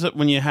 What is it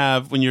when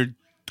you're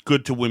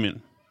good to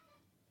women?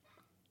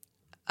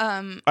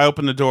 I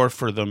opened the door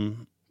for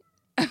them.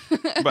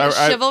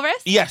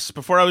 Chivalrous? Yes,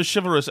 before I was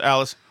chivalrous,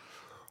 Alice.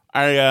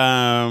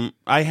 I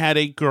had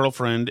a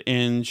girlfriend,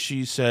 and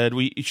she said,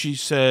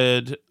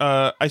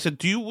 I said,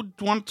 do you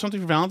want something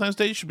for Valentine's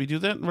Day? Should we do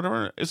that?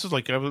 Whatever. This is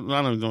like, I don't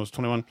even know, I was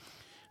 21.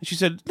 And she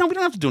said, no, we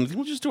don't have to do anything.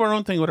 We'll just do our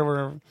own thing,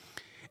 whatever.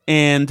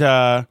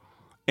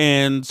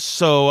 And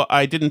so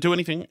I didn't do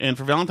anything. And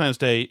for Valentine's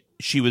Day,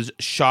 she was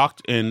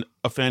shocked and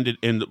offended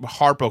and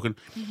heartbroken.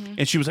 Mm-hmm.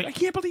 And she was like, I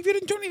can't believe you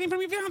didn't do anything for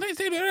me Valentine's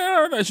Day.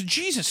 I said,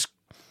 Jesus,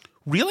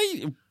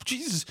 really?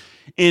 Jesus.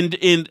 And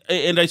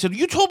I said,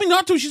 you told me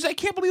not to. She said, I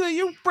can't believe that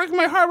you're breaking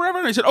my heart, whatever.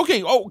 And I said,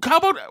 okay, how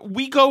about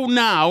we go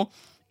now,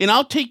 and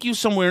I'll take you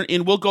somewhere,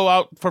 and we'll go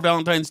out for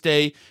Valentine's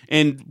Day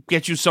and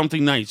get you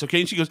something nice,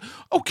 okay? And she goes,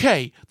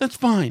 okay, that's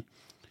fine.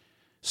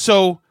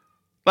 So,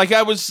 like,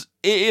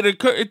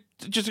 it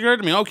just occurred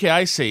to me, okay,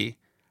 I see.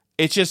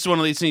 It's just one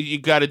of these things you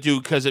got to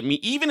do because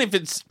even if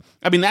it's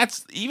I mean,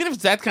 that's even if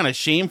it's that kind of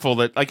shameful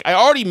that like I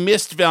already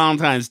missed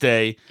Valentine's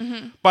Day,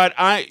 but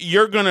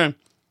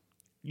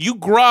you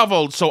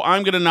groveled, so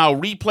I'm gonna now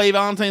replay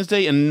Valentine's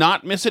Day and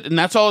not miss it, and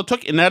that's all it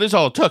took, and that is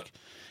all it took.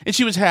 And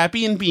she was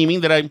happy and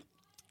beaming that I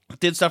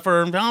did stuff for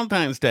her on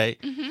Valentine's Day,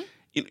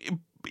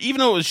 even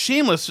though it was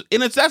shameless.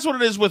 And that's what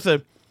it is with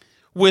the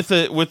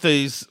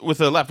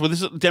left, with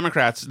the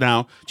Democrats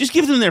now. Just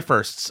give them their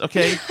firsts,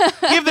 okay?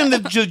 Give them the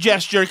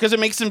gesture because it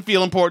makes them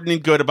feel important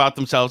and good about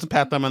themselves, and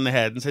pat them on the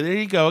head and say, "There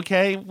you go,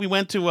 okay? We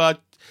went to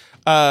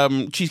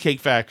Cheesecake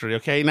Factory,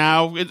 okay?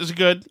 Now is it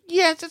good?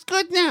 Yes, it's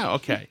good now,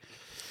 okay."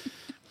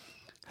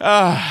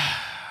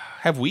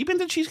 Have we been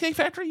to Cheesecake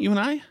Factory, you and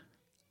I?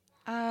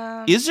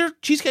 Is there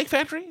Cheesecake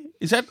Factory?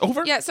 Is that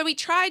over? Yeah, so we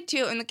tried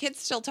to, and the kids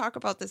still talk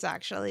about this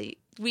actually.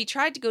 We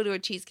tried to go to a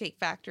Cheesecake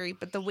Factory,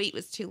 but the wait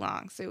was too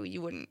long, so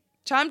you wouldn't.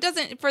 Tom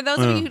doesn't, for those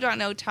of you who don't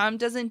know, Tom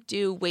doesn't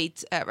do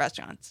waits at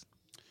restaurants.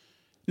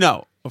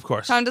 No, of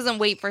course. Tom doesn't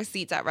wait for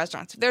seats at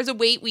restaurants. If there's a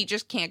wait, we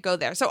just can't go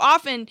there. So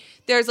often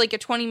there's like a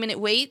 20-minute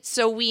wait,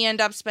 so we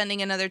end up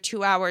spending another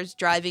 2 hours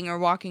driving or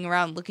walking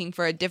around looking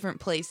for a different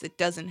place that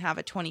doesn't have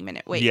a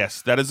 20-minute wait.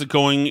 Yes, that is a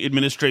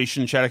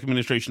Shattuck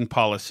administration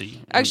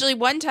policy. Actually,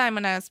 one time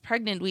when I was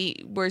pregnant,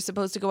 we were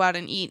supposed to go out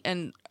and eat,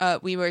 and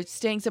we were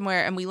staying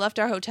somewhere, and we left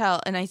our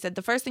hotel, and I said,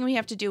 the first thing we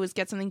have to do is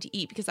get something to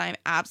eat because I'm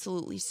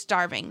absolutely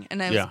starving,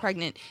 and I was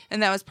pregnant,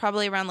 and that was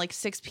probably around like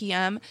 6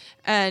 p.m.,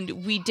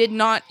 and we did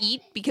not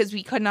eat because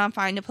we could not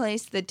find a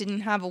place that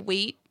didn't have a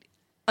wait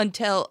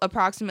until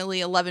approximately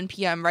 11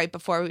 p.m. right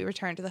before we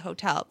returned to the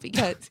hotel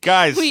because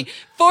guys, we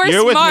forced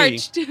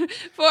marched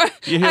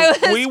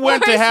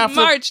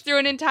marched through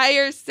an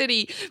entire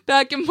city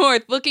back and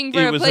forth looking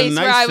for a place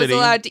where I was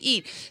allowed to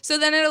eat. So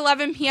then at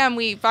 11 p.m.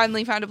 we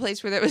finally found a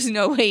place where there was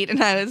no wait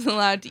and I was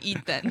allowed to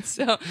eat then.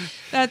 So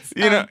that's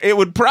it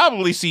would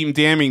probably seem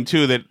damning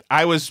too that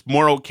I was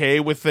more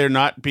okay with there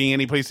not being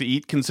any place to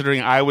eat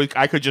considering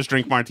I could just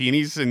drink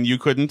martinis and you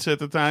couldn't at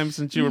the time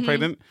since you were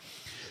pregnant.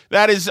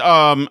 That is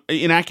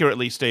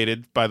inaccurately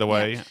stated, by the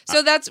way. Yeah.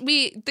 So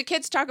the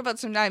kids talk about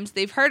sometimes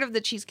they've heard of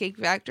the Cheesecake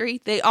Factory.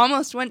 They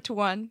almost went to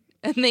one,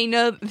 and they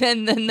know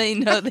then they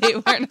know they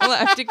weren't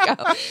allowed to go.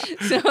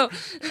 So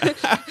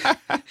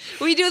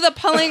we do the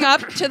pulling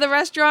up to the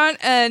restaurant,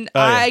 and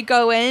I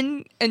go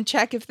in and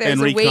check if there's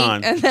a wait,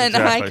 and then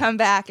I come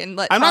back and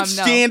let I'm Tom not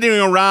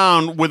standing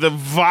around with a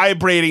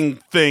vibrating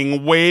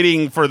thing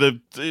waiting for the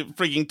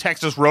freaking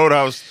Texas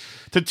Roadhouse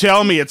to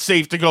tell me it's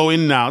safe to go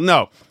in now.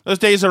 No, those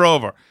days are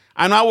over.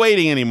 I'm not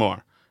waiting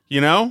anymore,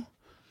 you know?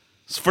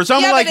 For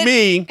someone like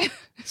me,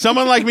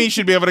 someone like me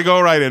should be able to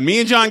go right in. Me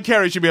and John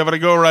Kerry should be able to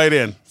go right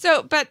in.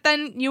 So, but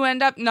then you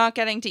end up not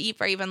getting to eat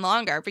for even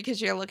longer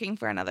because you're looking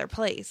for another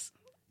place.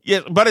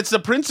 Yeah, but it's the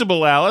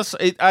principle, Alice.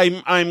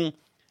 I'm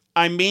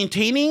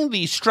maintaining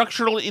the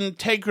structural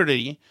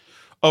integrity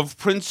of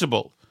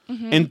principle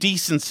and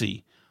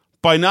decency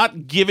by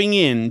not giving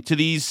in to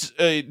these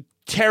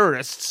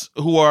terrorists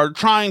who are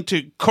trying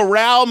to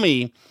corral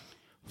me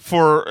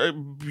for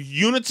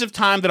units of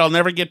time that I'll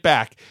never get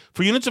back,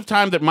 for units of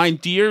time that my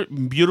dear,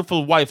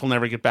 beautiful wife will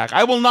never get back.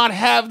 I will not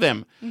have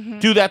them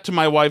do that to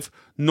my wife,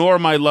 nor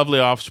my lovely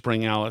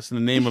offspring, Alice, in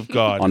the name of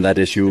God. On that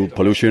issue,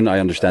 pollution, I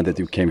understand that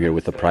you came here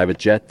with a private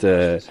jet.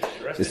 Is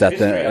that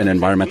an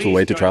environmental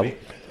way to travel?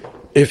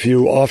 If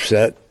you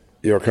offset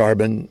your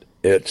carbon,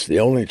 it's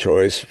the only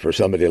choice for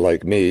somebody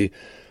like me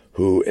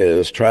who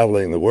is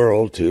traveling the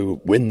world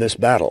to win this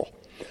battle.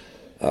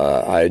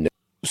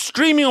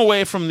 Streaming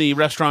away from the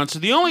restaurants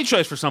is the only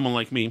choice for someone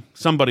like me.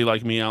 Somebody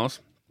like me,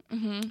 Alice.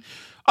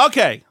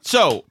 Okay,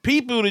 so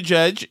Pete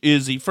Buttigieg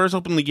is the first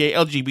openly gay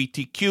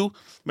LGBTQ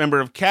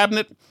member of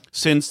cabinet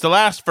since the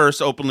last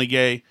first openly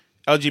gay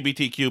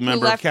LGBTQ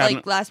member of cabinet.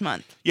 Like last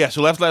month. Yes,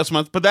 who left last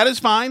month, but that is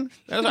fine.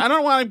 I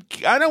don't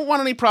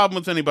want any problem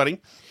with anybody.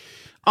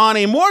 On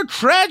a more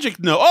tragic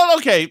note,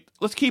 okay,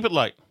 let's keep it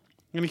light.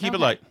 I'm going to keep it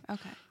light.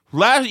 Okay.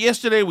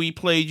 Yesterday, we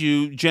played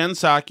you Jen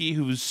Psaki,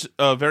 who's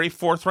very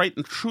forthright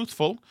and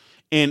truthful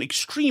and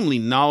extremely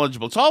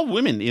knowledgeable. It's all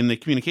women in the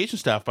communication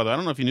staff, by the way. I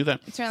don't know if you knew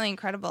that. It's really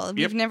incredible.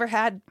 We've never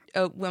had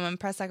a woman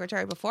press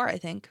secretary before, I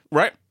think.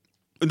 Right.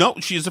 No,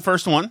 she's the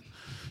first one.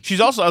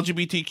 She's also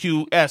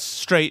LGBTQS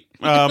straight.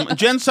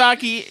 Jen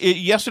Psaki,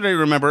 yesterday,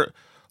 remember,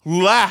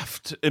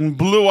 laughed and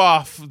blew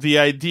off the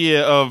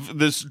idea of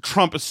this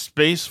Trump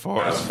Space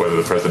Force. Asked whether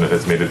the president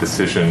has made a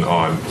decision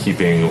on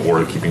keeping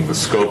the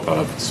scope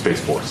of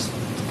Space Force.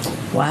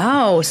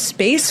 Wow,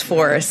 Space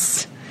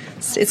Force.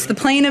 It's the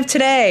plane of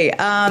today.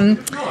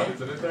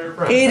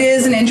 It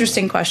is an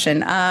interesting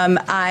question.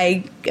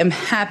 I am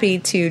happy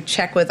to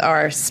check with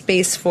our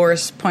Space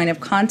Force point of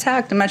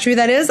contact. I'm not sure who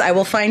that is. I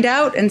will find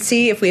out and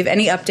see if we have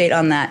any update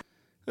on that.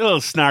 A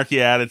little snarky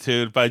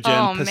attitude by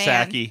Jen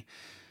Psaki. Man.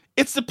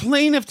 It's the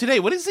plane of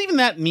today. What does even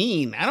that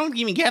mean? I don't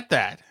even get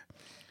that.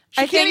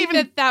 I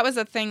think that was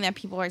a thing that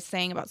people are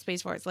saying about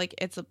Space Force. Like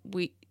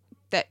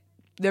that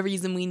the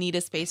reason we need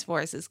a Space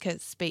Force is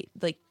because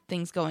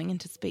things going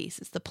into space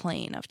is the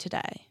plane of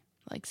today.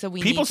 Like so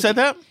we people said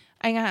that.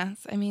 I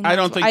guess. I mean, I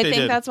don't think they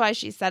did. that's why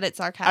she said it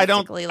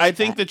sarcastically. I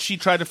think that she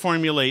tried to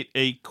formulate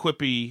a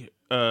quippy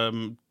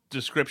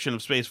description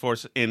of Space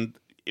Force, and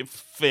it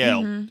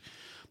failed.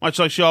 Much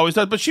like she always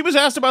does. But she was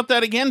asked about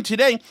that again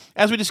today.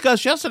 As we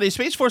discussed yesterday,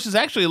 Space Force is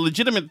actually a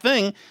legitimate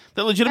thing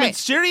that legitimate,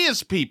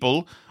 serious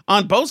people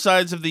on both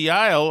sides of the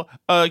aisle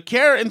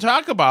care and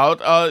talk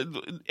about,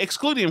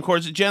 excluding, of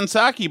course, Jen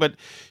Psaki. But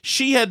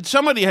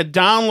somebody had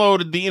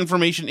downloaded the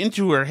information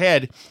into her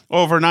head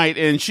overnight,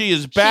 and she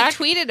is back.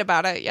 She tweeted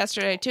about it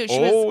yesterday, too. She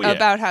was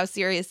about how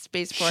serious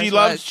Space Force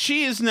was.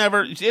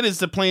 It is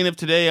the plaintiff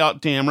today,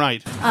 damn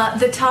right.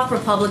 The top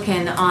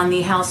Republican on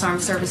the House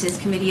Armed Services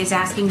Committee is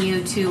asking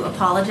you to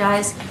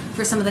apologize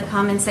for some of the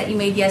comments that you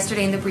made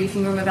yesterday in the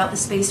briefing room about the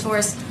Space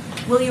Force.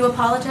 Will you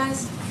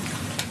apologize?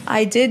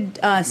 I did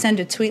send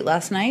a tweet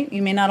last night.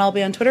 You may not all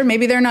be on Twitter.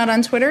 Maybe they're not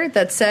on Twitter.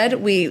 That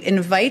said, we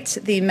invite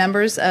the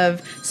members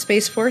of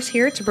Space Force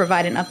here to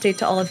provide an update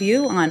to all of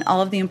you on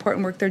all of the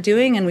important work they're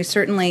doing, and we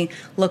certainly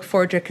look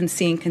forward to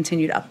seeing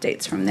continued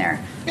updates from their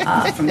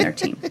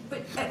team.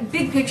 But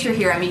big picture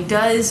here, I mean,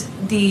 does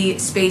the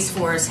Space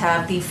Force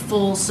have the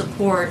full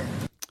support?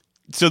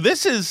 So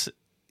this is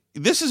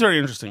very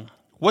interesting.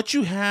 What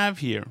you have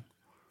here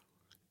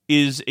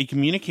is a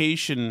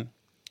communication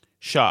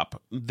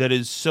shop that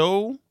is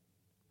so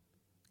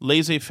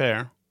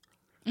laissez-faire,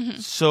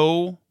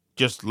 so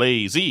just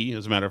lazy,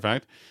 as a matter of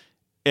fact,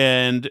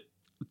 and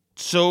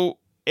so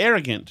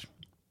arrogant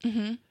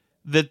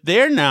that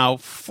they're now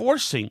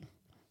forcing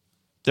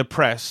the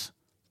press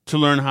to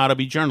learn how to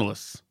be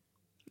journalists.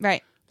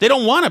 Right. They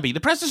don't want to be. The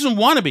press doesn't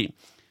want to be.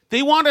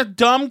 They want a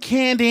dumb,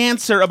 canned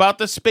answer about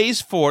the Space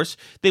Force.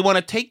 They want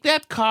to take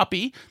that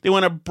copy. They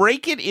want to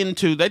break it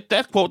into,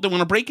 that quote, they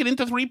want to break it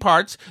into 3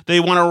 parts. They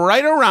want to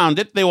write around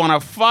it. They want a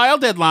file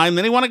deadline.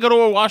 Then they want to go to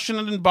a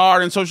Washington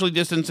bar and socially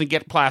distance and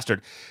get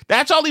plastered.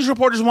 That's all these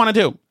reporters want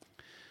to do.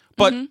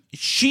 But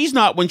she's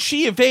not. When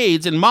she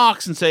evades and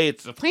mocks and say,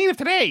 it's the plaintiff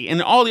today,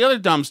 and all the other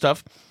dumb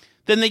stuff,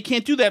 then they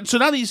can't do that. So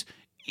now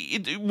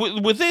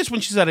with this,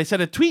 when she said, I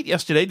sent a tweet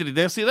yesterday. Did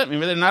they see that?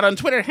 Maybe they're not on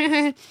Twitter.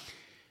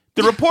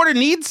 The reporter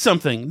needs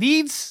something.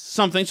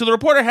 So the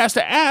reporter has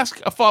to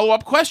ask a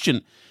follow-up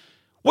question,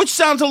 which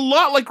sounds a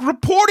lot like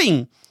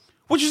reporting,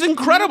 which is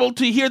incredible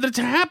to hear that it's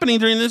happening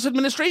during this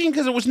administration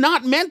because it was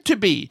not meant to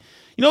be.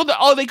 You know,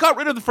 they got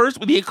rid of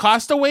with the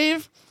Acosta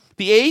wave.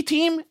 The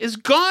A-team is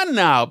gone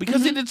now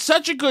because they did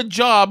such a good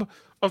job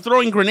of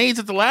throwing grenades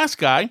at the last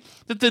guy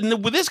that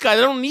with this guy,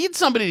 they don't need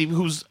somebody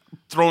who's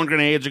throwing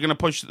grenades or going to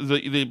push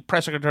the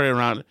press secretary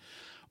around.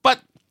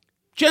 But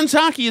Jen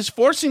Psaki is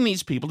forcing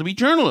these people to be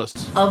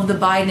journalists. Of the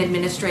Biden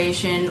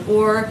administration,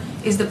 or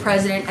is the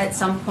president at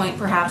some point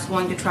perhaps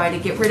going to try to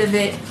get rid of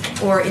it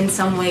or in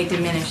some way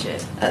diminish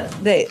it?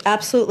 They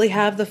absolutely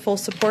have the full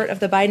support of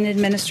the Biden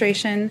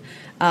administration,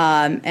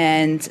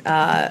 and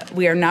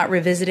we are not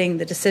revisiting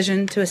the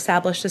decision to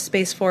establish the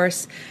Space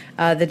Force.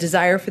 The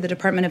desire for the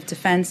Department of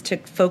Defense to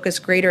focus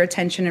greater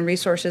attention and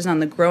resources on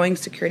the growing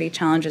security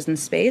challenges in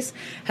space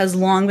has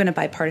long been a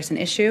bipartisan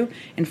issue,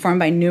 informed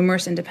by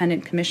numerous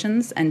independent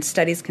commissions and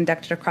studies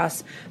conducted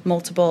across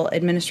multiple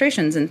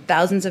administrations. And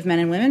thousands of men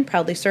and women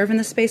proudly serve in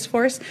the Space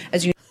Force.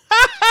 As you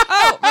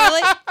Oh,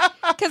 really?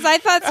 Because I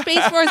thought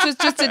Space Force was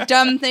just a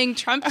dumb thing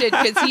Trump did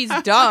because he's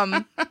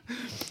dumb.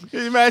 Can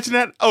you imagine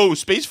that? Oh,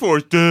 Space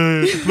Force,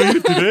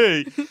 completed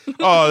today.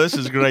 Oh, this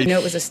is great.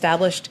 It was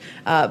established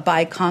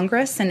by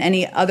Congress, and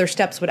any other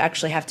steps would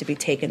actually have to be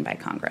taken by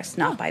Congress,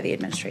 not by the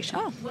administration.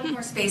 One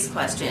more space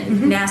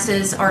question.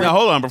 NASA's Now,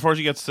 hold on, before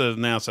she gets to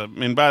NASA. I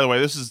mean, by the way,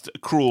 this is a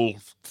cruel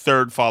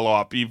third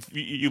follow-up.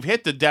 You've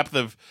hit the depth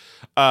of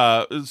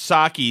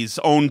Psaki's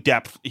own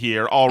depth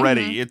here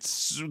already.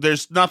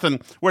 There's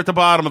nothing. We're at the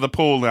bottom of the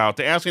pool now.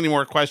 To ask any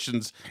more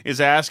questions is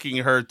asking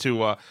her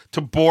to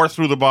bore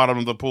through the bottom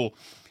of the pool.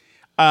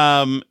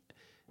 I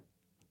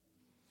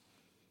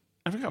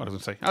forgot what I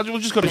was going to say. We'll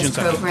just go to Jen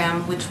Psaki.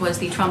 Program, which was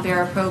the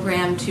Trump-era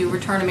program to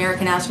return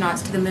American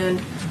astronauts to the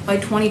moon by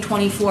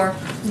 2024.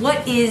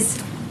 What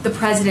is the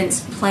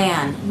president's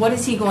plan? What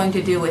is he going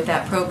to do with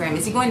that program?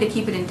 Is he going to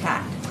keep it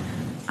intact?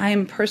 I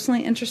am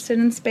personally interested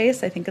in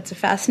space. I think it's a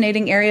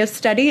fascinating area of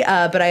study,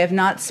 but I have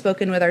not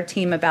spoken with our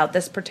team about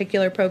this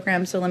particular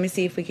program, so let me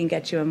see if we can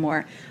get you a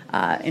more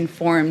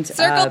informed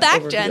Circle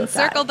back, overview Jen. of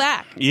that. Circle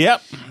back.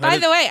 Yep. By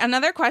the way,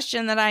 another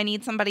question that I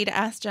need somebody to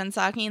ask Jen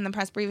Psaki in the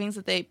press briefings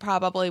that they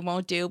probably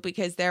won't do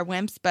because they're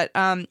wimps, but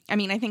I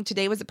think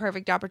today was a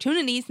perfect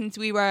opportunity since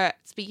we were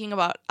speaking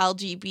about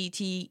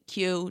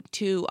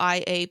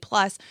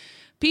LGBTQ2IA+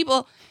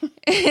 people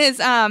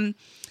is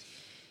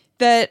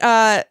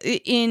that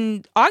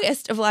in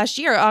August of last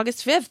year,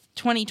 August 5th,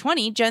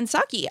 2020, Jen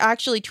Psaki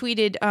actually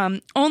tweeted,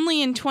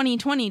 only in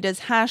 2020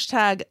 does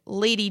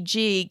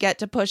 #LadyG get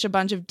to push a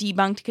bunch of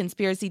debunked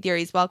conspiracy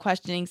theories while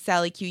questioning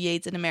Sally Q.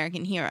 Yates, an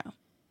American hero.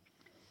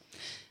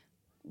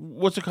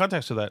 What's the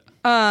context of that?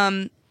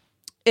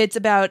 It's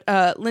about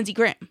Lindsey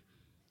Graham.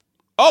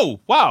 Oh,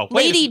 wow.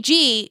 Lady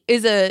G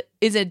is a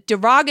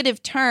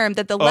derogative term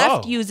that the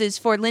left uses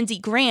for Lindsey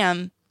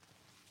Graham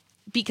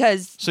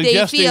because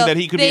suggesting that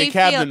he could be a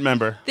cabinet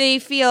member. They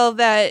feel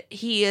that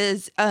he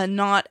is a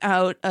not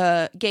out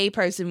gay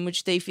person,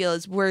 which they feel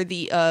is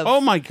worthy of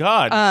oh my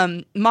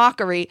God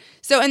mockery.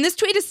 So, and this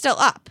tweet is still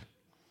up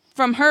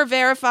from her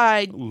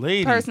verified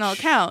personal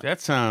account.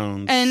 That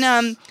sounds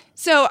and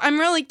so I'm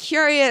really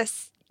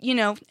curious,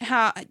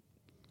 how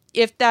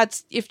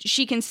if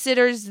she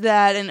considers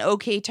that an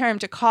okay term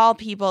to call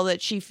people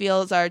that she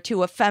feels are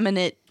too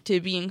effeminate to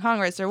be in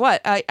Congress or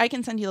what. I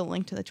can send you the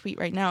link to the tweet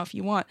right now if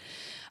you want.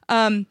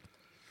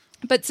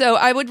 But so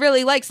I would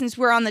really like, since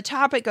we're on the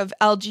topic of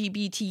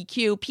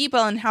LGBTQ people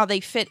and how they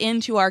fit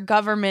into our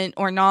government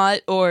or not,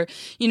 or,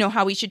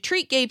 how we should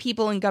treat gay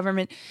people in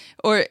government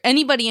or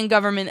anybody in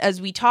government as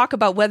we talk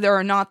about whether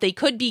or not they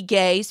could be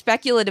gay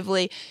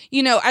speculatively,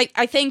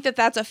 I think that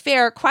that's a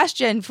fair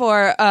question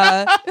for...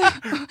 well,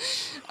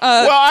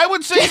 I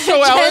would say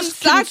so,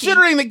 Alice,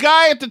 considering the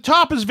guy at the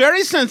top is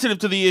very sensitive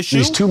to the issue.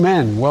 These two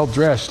men,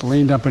 well-dressed,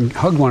 leaned up and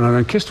hugged one another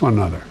and kissed one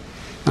another.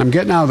 I'm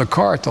getting out of the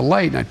car at the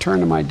light, and I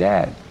turned to my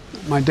dad.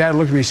 My dad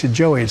looked at me and said,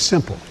 Joey, it's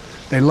simple.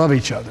 They love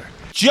each other.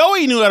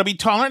 Joey knew how to be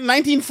tolerant in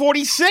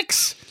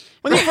 1946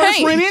 when he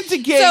first ran into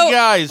gay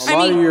guys. A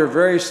lot of you are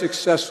very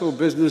successful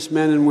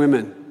businessmen and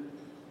women.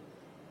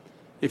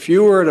 If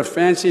you were at a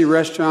fancy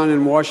restaurant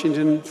in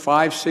Washington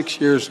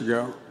 5-6 years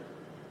ago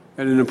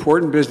at an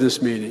important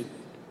business meeting,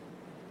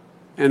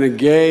 and a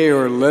gay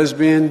or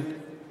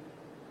lesbian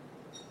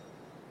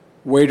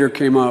waiter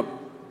came up,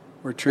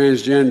 or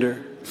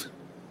transgender,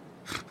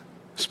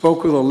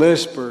 spoke with a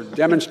lisp or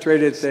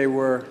demonstrated they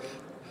were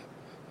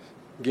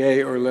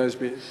gay or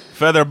lesbian.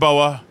 Feather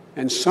boa.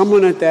 And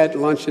someone at that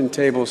luncheon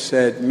table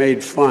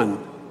made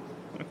fun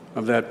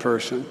of that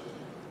person.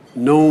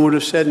 No one would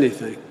have said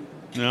anything.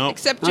 No.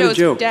 Except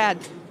Joe's dad.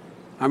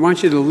 I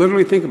want you to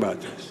literally think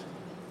about this.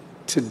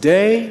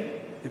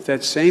 Today, if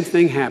that same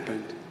thing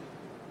happened,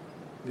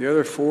 the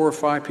other 4 or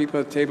 5 people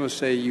at the table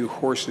say, you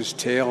horse's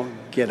tail,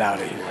 get out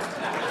of here.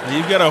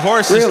 You've got a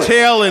horse's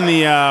tail in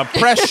the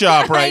press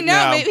shop right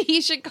now. I know, maybe he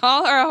should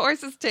call her a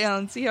horse's tail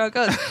and see how it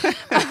goes.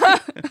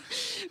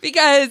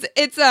 Because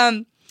it's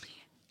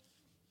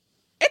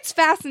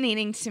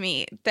fascinating to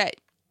me that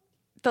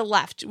the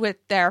left, with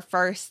their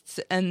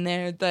firsts and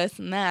their this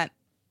and that,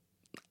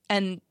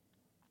 and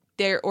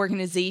their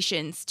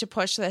organizations to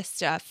push this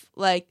stuff,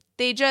 like,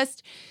 they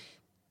just...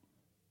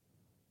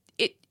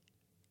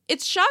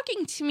 It's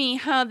shocking to me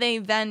how they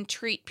then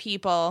treat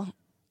people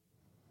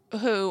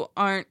who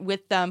aren't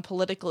with them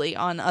politically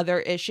on other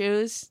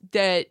issues,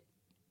 that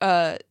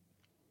that's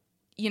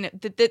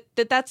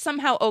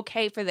somehow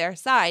okay for their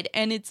side,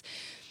 and it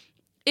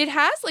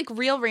has like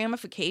real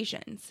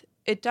ramifications.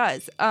 It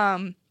does.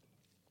 I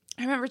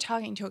remember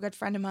talking to a good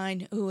friend of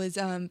mine who was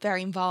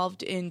very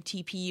involved in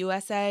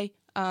TPUSA.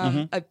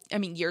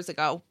 Years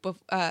ago,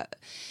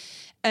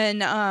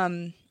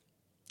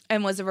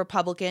 and was a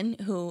Republican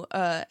who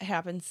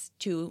happens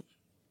to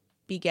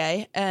be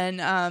gay,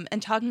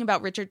 and talking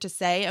about Richard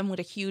Tassay and what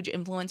a huge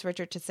influence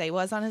Richard Tassay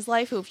was on his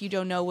life, who, if you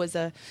don't know, was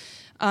a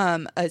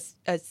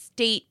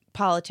state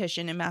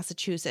politician in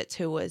Massachusetts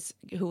who was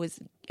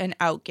an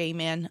out gay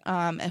man,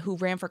 who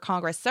ran for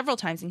Congress several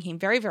times and came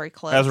very, very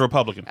close as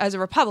a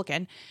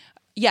Republican.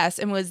 Yes,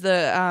 and was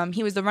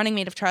he was the running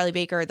mate of Charlie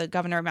Baker, the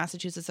governor of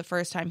Massachusetts, the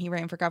first time he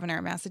ran for governor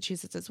of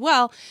Massachusetts as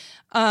well.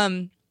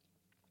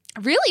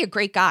 Really a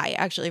great guy,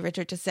 actually,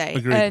 Richard Tassay.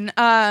 Agreed.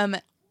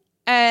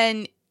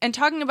 And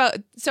talking about,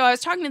 so I was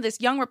talking to this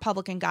young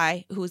Republican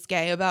guy who's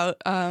gay about,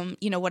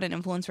 what an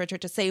influence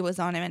Richard Tassay was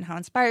on him and how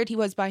inspired he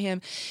was by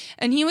him.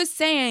 And he was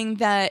saying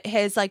that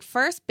his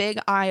first big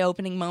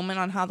eye-opening moment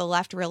on how the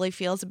left really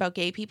feels about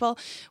gay people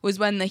was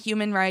when the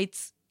Human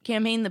Rights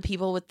Campaign, the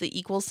people with the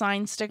equal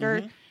sign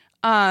sticker,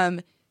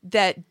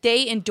 that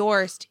they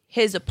endorsed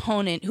his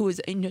opponent, who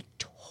was a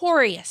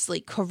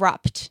notoriously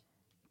corrupt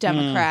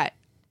Democrat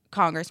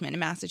congressman in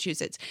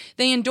Massachusetts.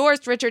 They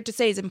endorsed Richard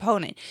Tassay's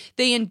opponent.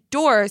 They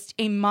endorsed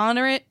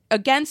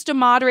against a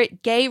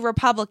moderate gay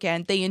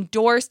Republican. They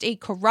endorsed a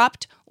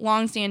corrupt,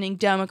 longstanding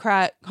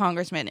Democrat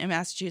congressman in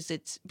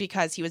Massachusetts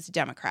because he was a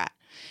Democrat.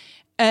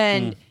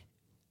 And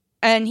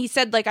he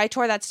said, I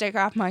tore that sticker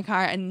off my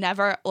car and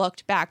never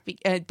looked back.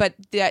 But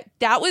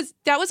that was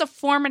a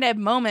formative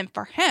moment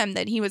for him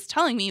that he was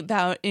telling me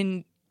about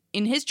in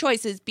his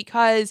choices,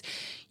 because,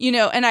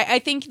 and I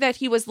think that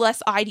he was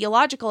less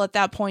ideological at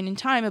that point in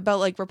time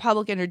about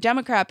Republican or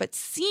Democrat, but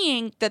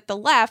seeing that the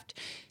left,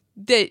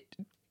 that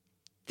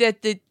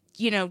the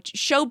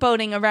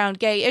showboating around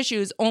gay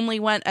issues only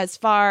went as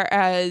far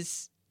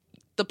as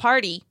the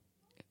party,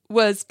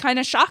 was kind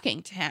of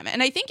shocking to him.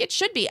 And I think it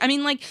should be. I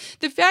mean,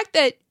 the fact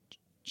that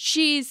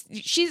she's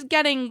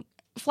getting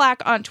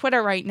flack on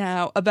Twitter right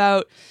now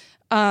about,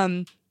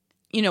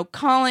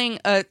 calling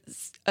a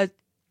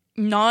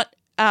not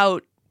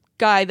out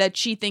guy that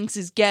she thinks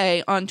is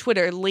gay on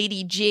Twitter,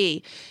 Lady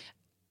G,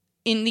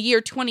 in the year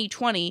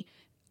 2020.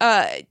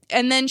 And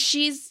then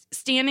she's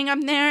standing up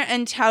there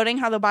and touting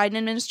how the Biden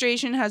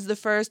administration has the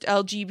first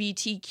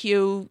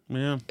LGBTQ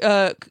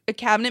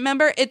cabinet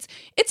member. It's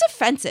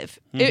offensive.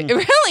 It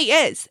really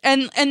is.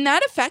 And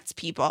that affects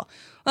people.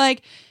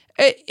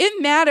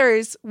 it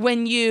matters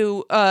when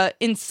you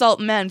insult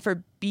men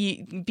for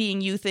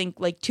being you think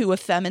like too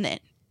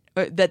effeminate,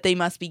 or that they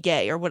must be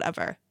gay or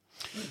whatever.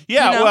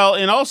 Yeah, You know? well,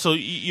 and also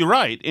you're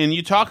right, and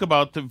you talk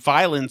about the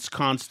violence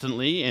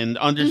constantly and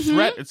under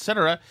threat,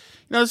 etc.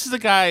 You know, this is a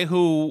guy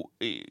who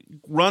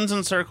runs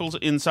in circles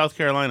in South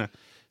Carolina,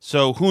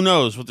 so who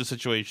knows what the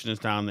situation is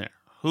down there?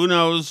 Who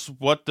knows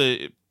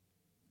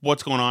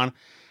what's going on?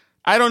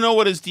 I don't know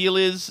what his deal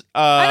is.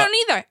 I don't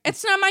either.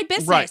 It's not my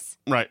business.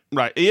 Right.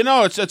 You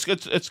know,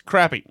 it's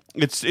crappy.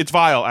 It's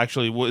vile,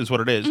 actually, is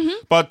what it is.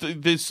 But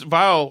this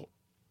vile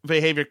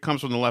behavior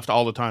comes from the left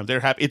all the time. They're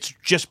happy. It's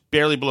just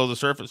barely below the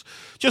surface.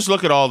 Just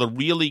look at all the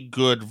really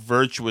good,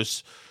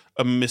 virtuous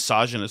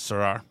misogynists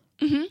there are.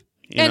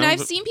 And I've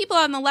seen people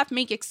on the left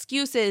make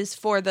excuses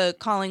for the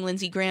calling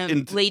Lindsey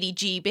Graham Lady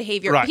G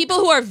behavior. Right. People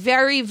who are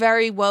very,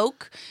 very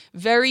woke,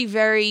 very,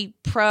 very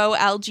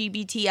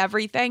pro-LGBT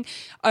everything,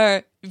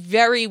 are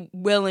very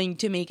willing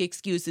to make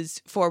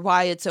excuses for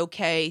why it's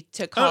okay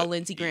to call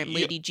Lindsey Graham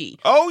Lady G.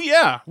 Oh,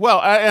 yeah. Well,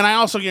 and I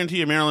also guarantee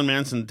you Marilyn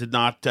Manson did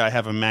not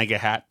have a MAGA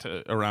hat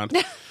around.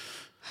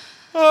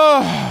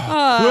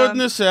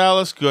 Goodness,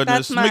 Alice,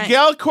 goodness.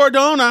 Miguel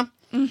Cardona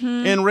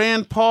and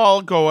Rand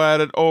Paul go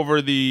at it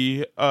over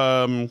the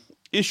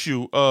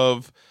issue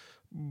of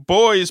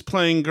boys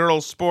playing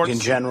girls' sports. In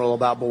general,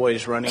 about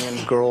boys running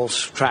in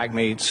girls' track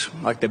meets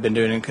like they've been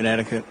doing in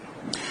Connecticut.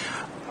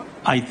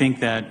 I think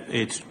that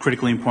it's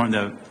critically important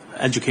that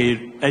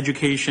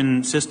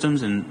education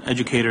systems and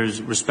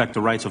educators respect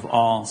the rights of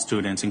all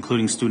students,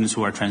 including students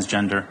who are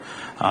transgender,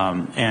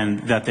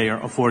 and that they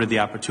are afforded the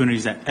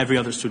opportunities that every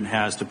other student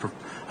has to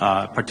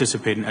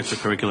participate in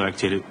extracurricular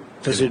activity.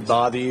 Does it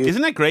bother you?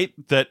 Isn't it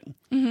great that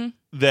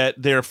that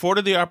they're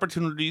afforded the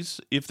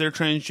opportunities if they're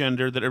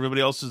transgender that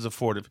everybody else is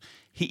afforded?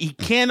 He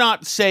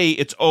cannot say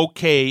it's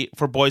okay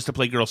for boys to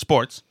play girls'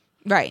 sports.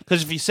 Right.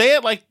 Because if you say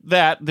it like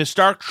that, the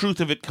stark truth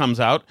of it comes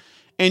out,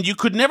 and you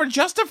could never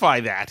justify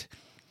that.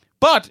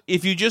 But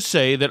if you just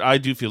say that I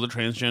do feel that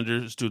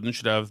transgender students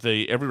should have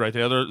every right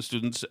that other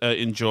students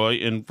enjoy,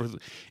 and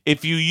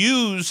if you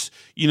use,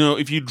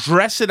 if you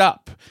dress it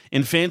up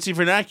in fancy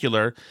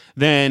vernacular,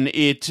 then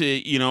it,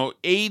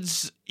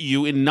 aids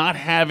you in not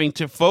having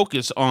to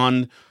focus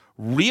on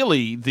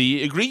really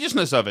the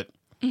egregiousness of it.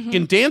 You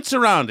can dance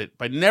around it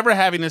by never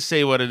having to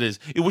say what it is,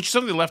 which is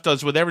something the left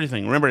does with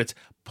everything. Remember, it's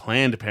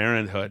Planned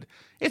Parenthood.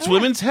 It's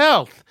women's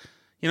health.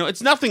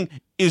 It's nothing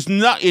is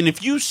not. And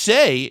if you're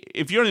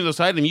on the other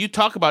side and you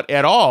talk about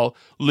at all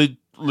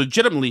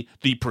legitimately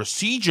the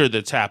procedure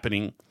that's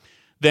happening,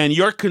 then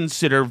you're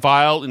considered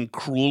vile and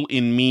cruel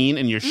and mean,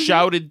 and you're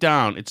shouted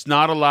down. It's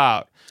not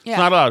allowed. Yeah. It's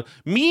not allowed.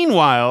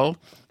 Meanwhile,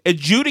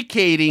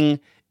 adjudicating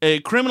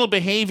criminal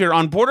behavior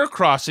on border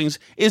crossings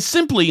is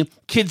simply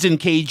kids in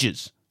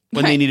cages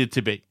when they need it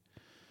to be.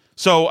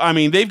 So, I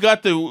mean, they've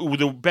got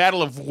the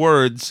battle of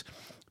words.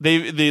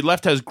 The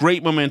left has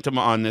great momentum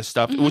on this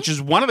stuff, which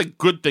is one of the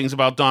good things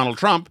about Donald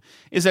Trump,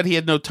 is that he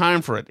had no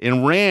time for it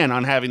and ran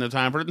on having no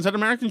time for it and said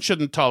Americans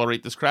shouldn't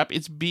tolerate this crap.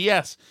 It's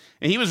BS.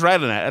 And he was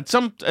right on that. At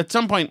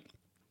some point,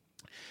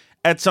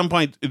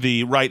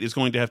 the right is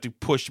going to have to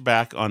push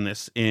back on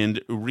this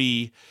and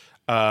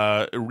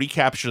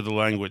recapture the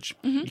language.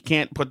 You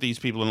can't put these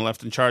people on the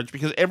left in charge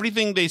because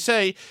everything they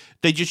say,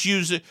 they just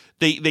use it.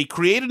 They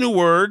create a new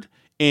word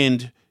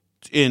and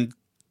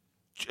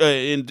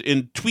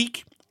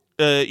tweak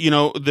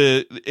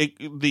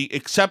the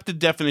accepted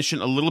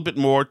definition a little bit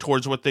more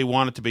towards what they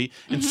want it to be,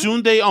 and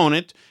soon they own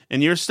it,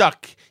 and you're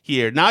stuck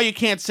here. Now you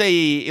can't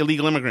say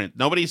illegal immigrant.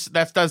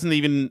 That doesn't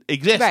even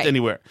exist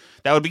anywhere.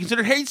 That would be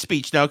considered hate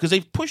speech now because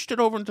they've pushed it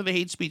over into the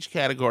hate speech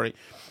category.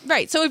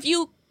 Right. So if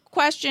you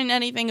question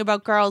anything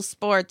about girls'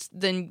 sports,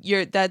 then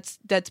that's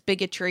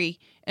bigotry,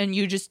 and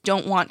you just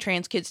don't want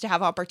trans kids to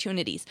have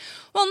opportunities.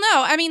 Well,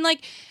 no, I mean,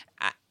 like,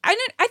 I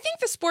think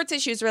the sports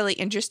issue is really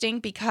interesting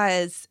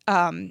because,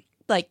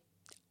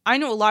 I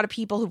know a lot of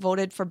people who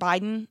voted for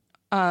Biden,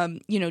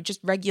 just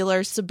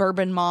regular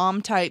suburban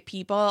mom type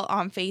people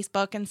on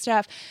Facebook and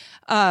stuff,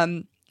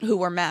 who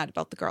were mad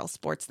about the girls'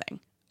 sports thing.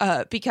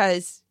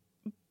 Because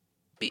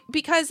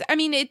I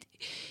mean,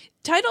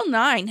 Title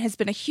IX has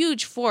been a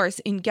huge force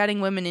in getting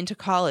women into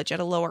college at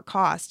a lower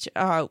cost,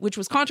 which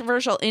was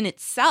controversial in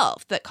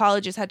itself that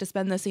colleges had to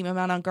spend the same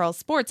amount on girls'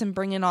 sports and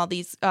bring in all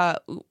these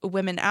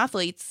women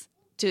athletes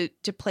to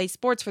play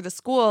sports for the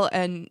school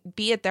and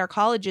be at their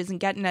colleges and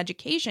get an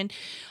education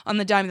on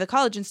the dime of the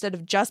college instead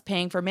of just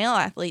paying for male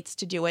athletes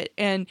to do it.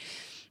 And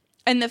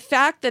the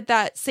fact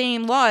that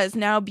same law is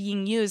now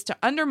being used to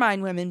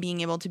undermine women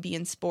being able to be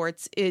in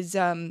sports is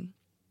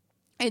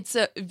it's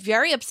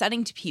very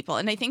upsetting to people.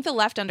 And I think the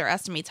left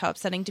underestimates how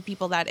upsetting to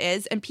people that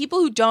is. And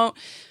people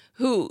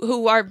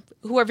who are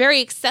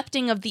very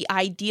accepting of the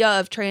idea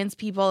of trans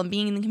people and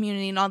being in the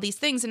community and all these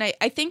things. And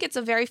I think it's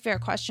a very fair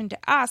question to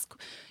ask,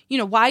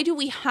 why do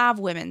we have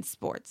women's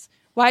sports?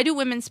 Why do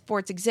women's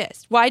sports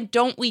exist? Why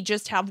don't we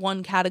just have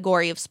one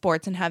category of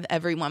sports and have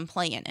everyone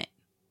play in it?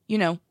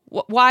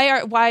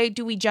 Why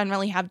do we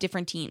generally have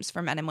different teams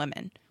for men and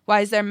women? Why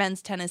is there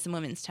men's tennis and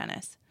women's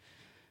tennis?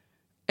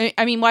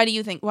 I mean, why do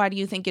you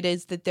think it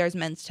is that there's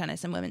men's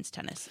tennis and women's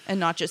tennis and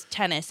not just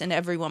tennis and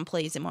everyone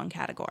plays in one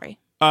category?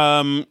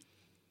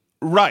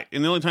 Right.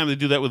 And the only time they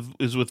do that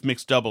is with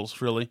mixed doubles,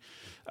 really,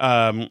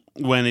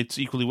 when it's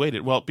equally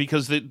weighted. Well,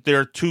 because there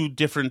are two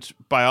different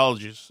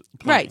biologies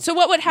playing. Right. So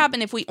what would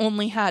happen if we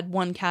only had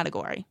one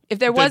category? If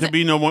there wasn't... There'd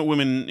be no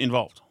women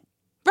involved.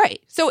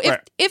 Right. So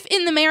if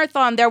in the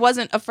marathon there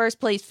wasn't a first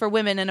place for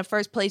women and a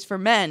first place for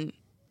men,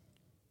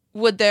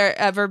 would there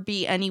ever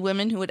be any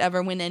women who would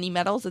ever win any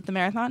medals at the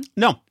marathon?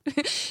 No.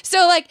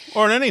 So like...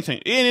 Or in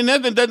anything. And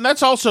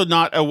that's also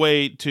not a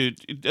way to...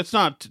 That's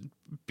not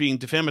being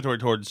defamatory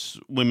towards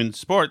women's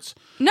sports.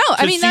 No,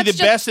 I mean, that's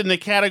the best in the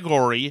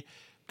category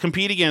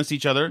compete against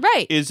each other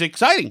is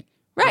exciting.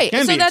 Right.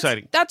 It can be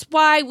exciting. That's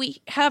why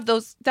we have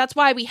those. That's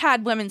why we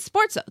had women's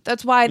sports.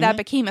 That's why that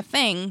became a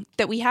thing,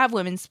 that we have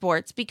women's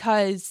sports,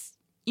 because,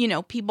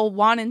 people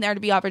wanted there to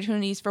be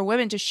opportunities for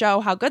women to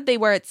show how good they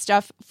were at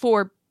stuff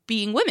for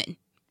being women.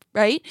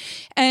 Right.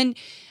 And,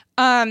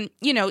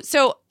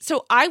 so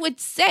I would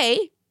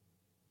say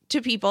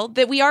to people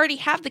that we already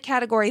have the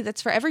category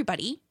that's for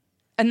everybody.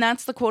 And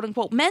that's the quote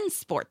unquote men's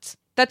sports.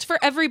 That's for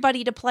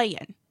everybody to play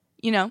in,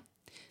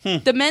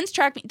 The men's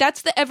track meet,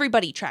 that's the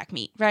everybody track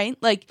meet, right?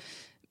 Like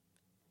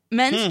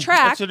men's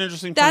track, that's an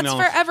interesting point, that's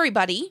for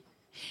everybody.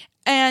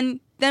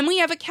 And then we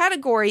have a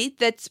category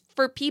that's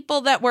for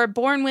people that were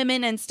born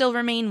women and still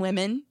remain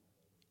women.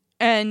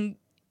 And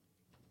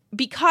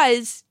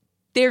because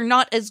they're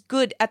not as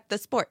good at the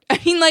sport. I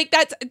mean, like,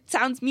 it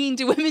sounds mean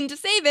to women to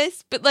say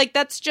this, but like,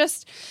 that's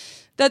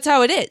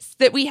how it is.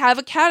 That we have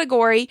a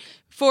category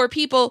for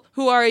people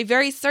who are a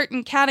very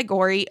certain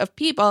category of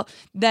people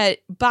that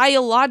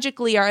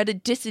biologically are at a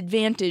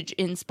disadvantage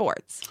in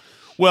sports.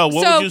 Well,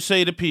 what would you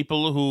say to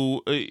people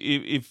who,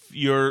 if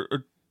you're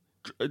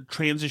a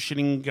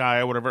transitioning guy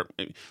or whatever,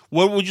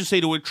 what would you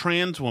say to a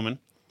trans woman?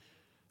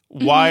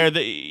 Why are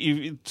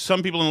they?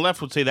 Some people on the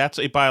left would say that's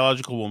a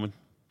biological woman.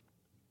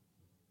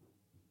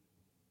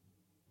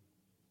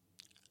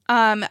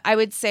 I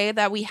would say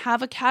that we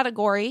have a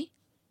category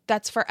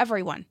that's for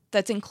everyone.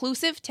 That's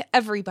inclusive to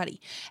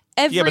everybody.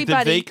 Yeah,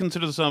 but they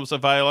consider themselves a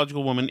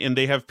biological woman, and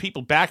they have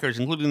people, backers,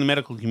 including the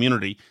medical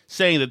community,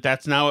 saying that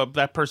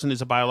that person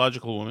is a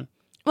biological woman.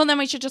 Well, then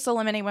we should just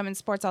eliminate women's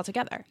sports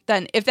altogether.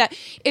 Then if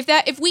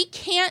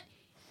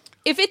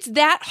it's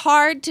that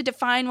hard to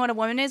define what a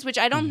woman is, which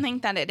I don't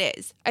think that it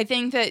is. I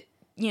think that,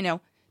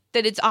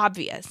 that it's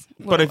obvious.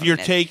 But if you're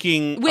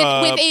taking... With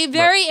a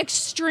very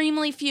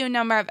extremely few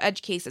number of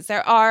edge cases,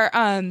 there are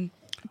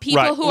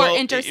people who are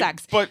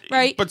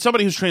intersex. But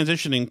somebody who's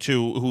transitioning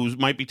who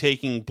might be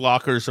taking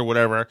blockers or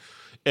whatever,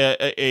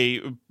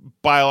 a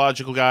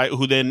biological guy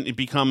who then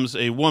becomes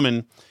a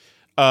woman...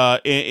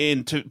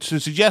 and to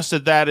suggest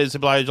that is a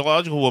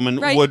biological woman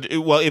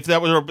if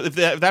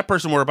that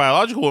person were a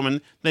biological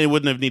woman, they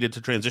wouldn't have needed to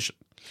transition.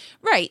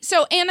 Right.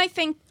 So, and I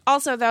think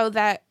also though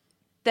that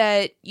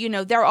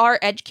there are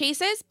edge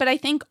cases, but I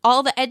think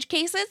all the edge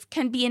cases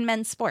can be in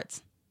men's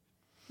sports.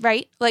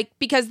 Right? Like,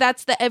 because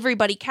that's the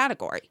everybody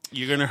category.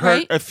 You're going to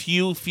hurt a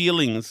few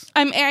feelings.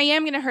 I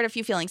am going to hurt a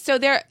few feelings. So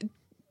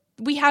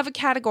we have a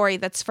category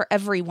that's for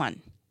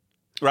everyone.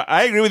 Right,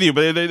 I agree with you,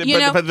 but that's we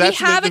have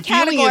the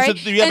feeling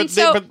is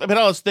that but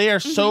Alice, they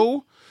are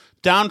so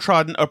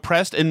downtrodden,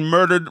 oppressed, and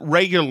murdered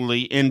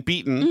regularly, and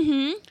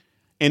beaten,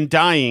 and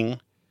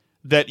dying,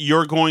 that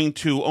you're going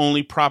to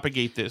only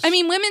propagate this. I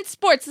mean, women's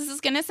sports. This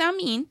is going to sound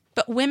mean,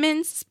 but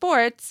women's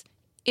sports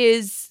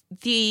is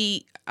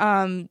the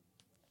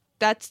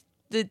that's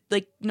the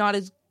not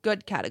as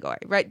good category,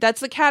 right?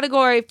 That's the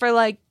category for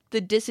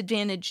the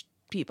disadvantaged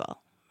people,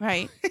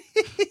 right?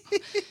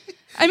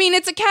 I mean,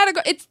 it's a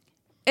category.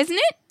 Isn't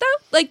it,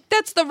 though?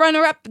 That's the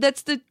runner-up.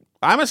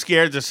 I'm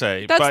scared to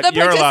say, but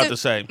you're allowed to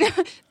say.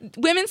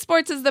 Women's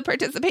sports is the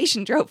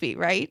participation trophy,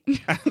 right?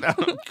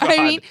 Oh, I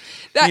mean,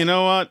 you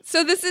know what?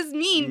 So this is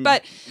mean,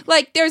 but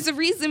there's a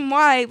reason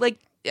why.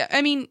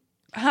 I mean,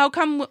 how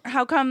come?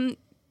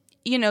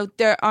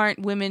 There aren't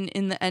women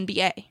in the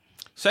NBA?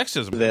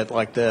 Sexism.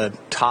 That the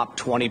top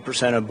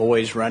 20% of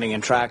boys running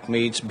in track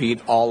meets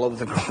beat all of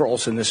the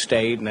girls in the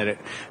state, and that it,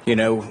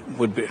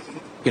 would be,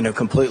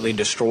 completely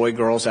destroy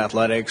girls'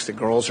 athletics. The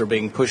girls are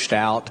being pushed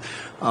out.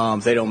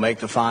 They don't make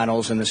the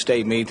finals in the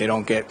state meet. They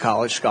don't get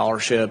college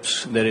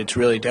scholarships. That it's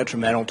really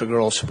detrimental to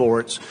girls'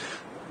 sports.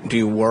 Do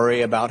you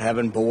worry about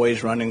having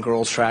boys running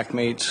girls' track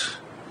meets?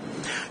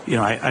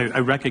 I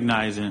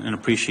recognize and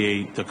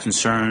appreciate the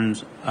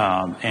concerns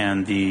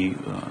and the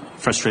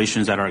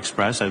frustrations that are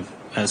expressed.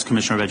 As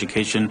Commissioner of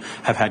Education,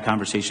 have had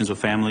conversations with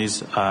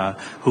families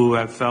who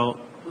have felt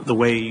the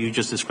way you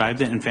just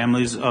described it, and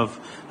families of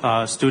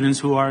students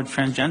who are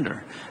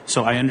transgender.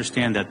 So I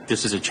understand that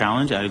this is a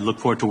challenge. I look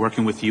forward to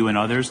working with you and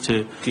others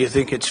to... Do you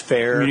think it's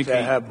fair to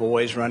have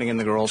boys running in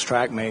the girls'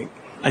 track meet?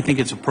 I think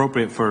it's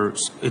appropriate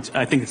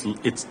I think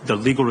it's the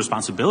legal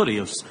responsibility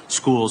of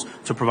schools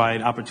to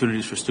provide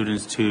opportunities for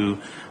students to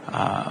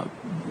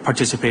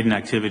participate in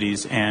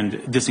activities, and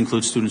this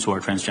includes students who are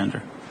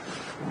transgender.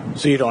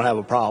 So you don't have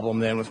a problem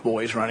then with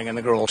boys running in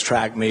the girls'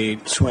 track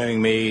meet,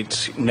 swimming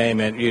meets, name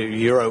it.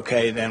 You're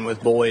okay then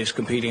with boys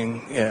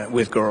competing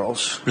with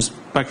girls?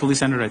 Respectfully,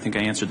 Senator, I think I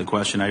answered the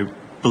question. I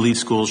believe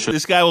schools should.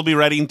 This guy will be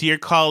writing Dear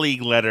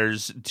Colleague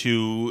letters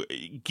to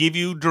give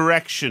you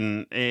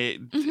direction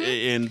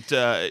and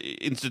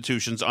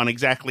institutions on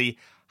exactly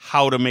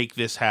how to make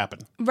this happen.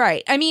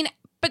 Right. I mean,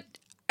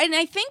 and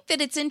I think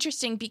that it's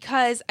interesting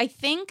because I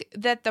think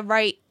that the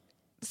right.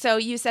 So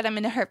you said I'm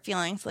going to hurt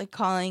feelings, like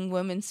calling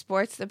women's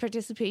sports the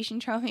participation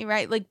trophy,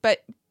 right? Like,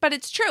 but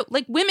it's true.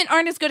 Like, women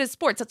aren't as good at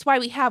sports. That's why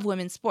we have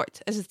women's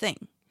sports as a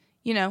thing,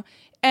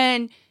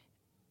 and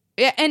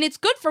it's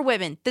good for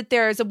women that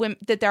there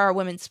are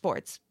women's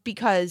sports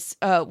because,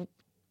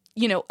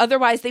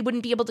 otherwise they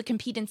wouldn't be able to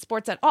compete in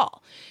sports at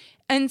all.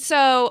 And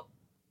so,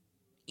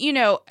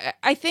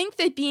 I think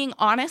that being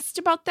honest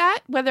about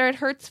that, whether it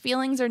hurts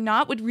feelings or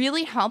not, would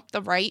really help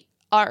the right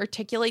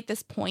articulate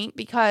this point,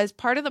 because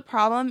part of the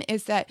problem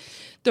is that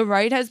the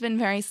right has been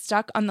very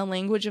stuck on the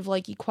language of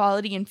like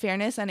equality and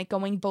fairness and it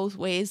going both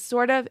ways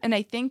sort of, and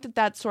I think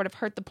that sort of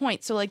hurt the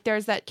point. So like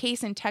there's that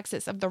case in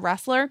Texas of the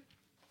wrestler,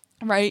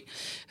 right,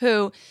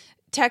 who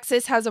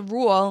Texas has a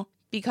rule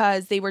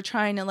because they were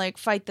trying to like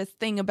fight this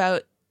thing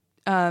about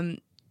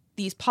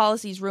these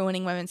policies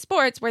ruining women's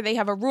sports, where they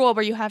have a rule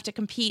where you have to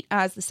compete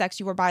as the sex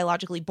you were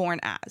biologically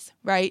born as,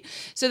 right?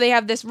 So they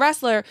have this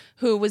wrestler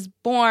who was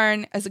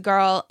born as a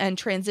girl and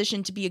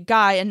transitioned to be a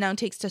guy and now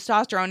takes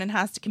testosterone and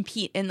has to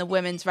compete in the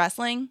women's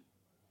wrestling.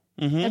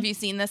 Mm-hmm. Have you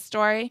seen this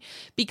story?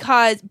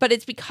 But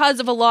it's because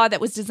of a law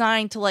that was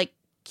designed to like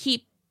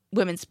keep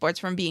women's sports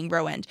from being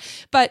ruined.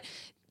 But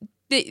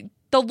the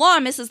law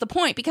misses the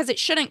point because it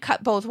shouldn't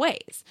cut both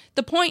ways.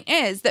 The point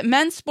is that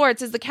men's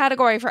sports is the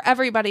category for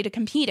everybody to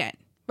compete in.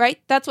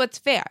 Right? That's what's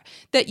fair.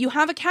 That you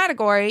have a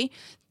category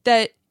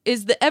that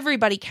is the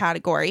everybody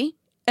category,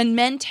 and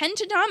men tend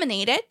to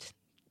dominate it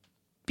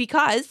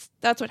because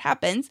that's what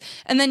happens.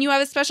 And then you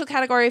have a special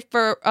category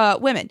for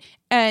women,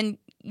 and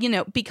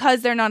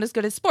because they're not as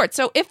good at sports.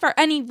 So if for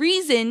any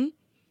reason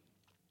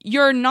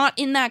you're not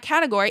in that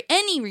category,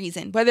 any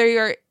reason, whether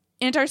you're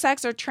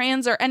intersex or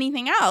trans or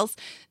anything else,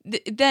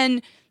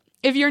 then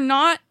if you're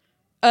not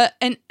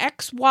an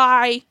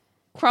XY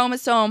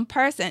chromosome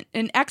person,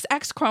 an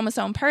XX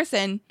chromosome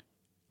person,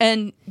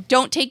 and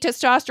don't take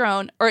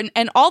testosterone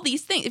and all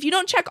these things, if you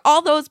don't check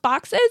all those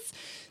boxes,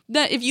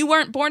 that if you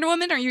weren't born a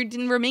woman or you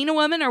didn't remain a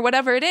woman or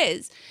whatever it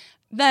is,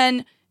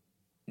 then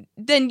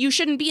you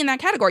shouldn't be in that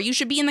category. You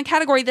should be in the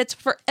category that's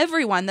for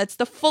everyone. That's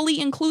the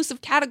fully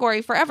inclusive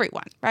category for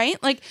everyone, right?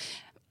 Like,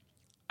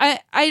 I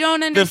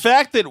don't understand. The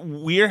fact that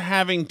you're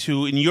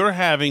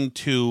having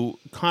to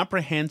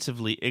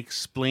comprehensively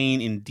explain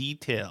in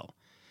detail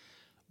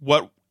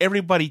what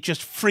everybody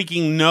just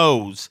freaking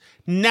knows.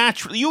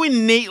 Naturally, you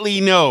innately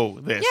know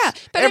this. Yeah,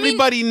 but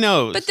everybody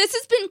knows. But this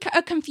has been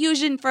a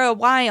confusion for a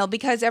while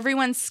because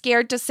everyone's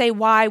scared to say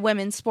why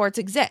women's sports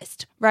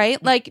exist,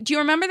 right? Like, do you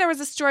remember there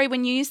was a story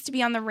when you used to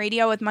be on the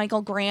radio with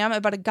Michael Graham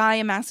about a guy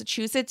in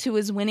Massachusetts who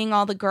was winning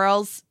all the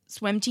girls'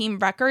 swim team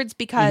records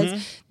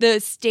because the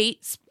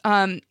state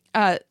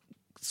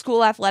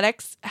school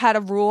athletics had a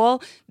rule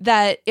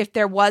that if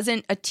there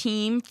wasn't a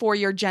team for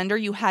your gender,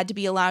 you had to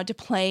be allowed to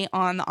play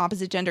on the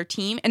opposite gender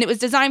team. And it was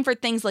designed for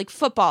things like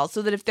football,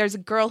 so that if there's a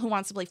girl who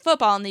wants to play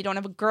football and they don't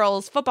have a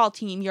girls' football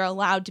team, you're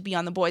allowed to be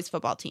on the boys'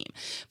 football team.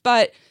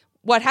 But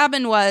what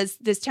happened was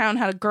this town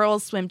had a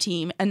girls' swim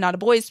team and not a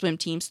boys' swim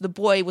team, so the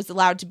boy was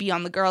allowed to be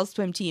on the girls'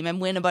 swim team and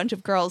win a bunch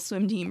of girls'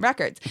 swim team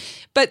records.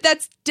 But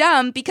that's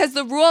dumb because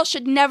the rule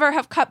should never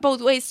have cut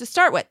both ways to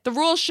start with. The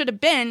rule should have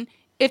been,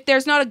 if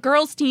there's not a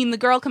girls' team, the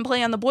girl can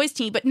play on the boys'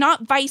 team, but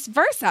not vice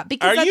versa.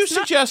 Because are you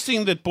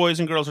suggesting that boys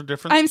and girls are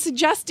different? I'm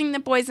suggesting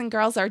that boys and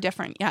girls are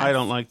different, yes. I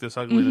don't like this.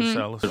 I'm going to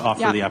sell it.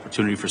 Offer the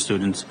opportunity for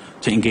students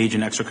to engage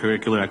in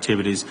extracurricular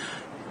activities,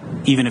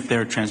 even if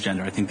they're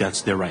transgender. I think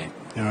that's their right.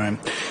 All right.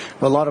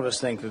 Well, a lot of us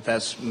think that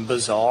that's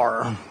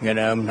bizarre,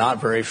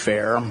 not very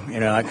fair.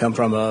 I come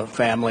from a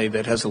family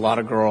that has a lot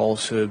of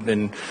girls who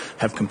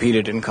have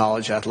competed in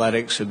college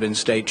athletics, have been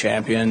state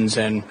champions,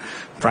 and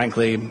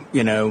frankly,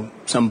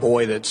 some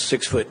boy that's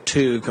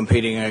 6'2"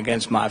 competing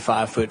against my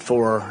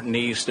 5'4"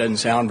 niece doesn't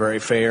sound very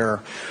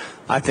fair.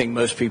 I think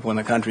most people in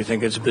the country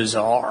think it's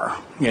bizarre,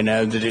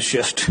 that it's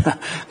just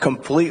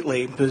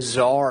completely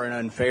bizarre and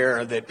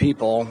unfair that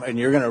people, and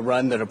you're going to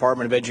run the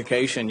Department of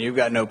Education, you've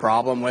got no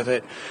problem with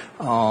it.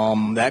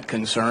 That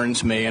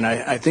concerns me. And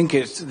I think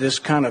this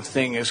kind of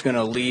thing is going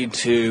to lead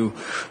to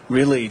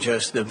really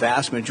just the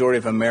vast majority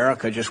of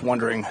America just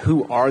wondering,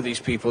 who are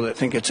these people that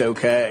think it's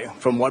okay?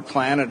 From what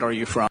planet are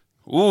you from?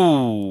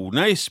 Ooh,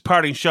 nice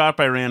parting shot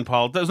by Rand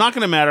Paul. It's not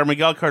going to matter.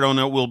 Miguel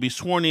Cardona will be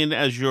sworn in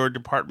as your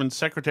Department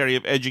Secretary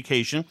of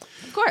Education.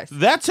 Of course.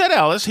 That said,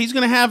 Alice, he's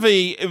going to have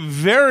a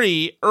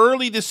very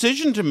early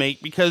decision to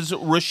make because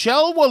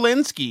Rochelle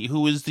Walensky,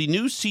 who is the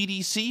new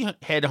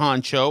CDC head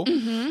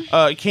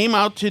honcho, came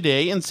out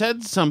today and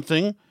said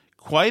something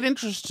Quite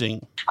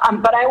interesting.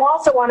 But I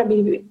also want to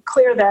be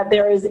clear that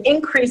there is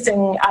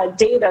increasing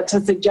data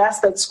to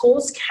suggest that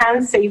schools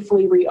can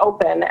safely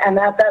reopen, and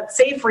that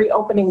safe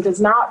reopening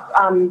does not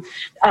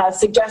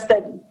suggest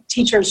that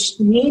teachers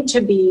need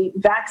to be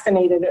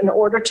vaccinated in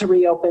order to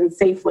reopen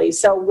safely.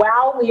 So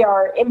while we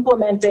are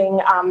implementing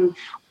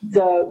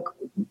the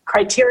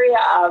criteria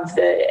of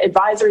the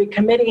advisory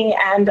committee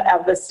and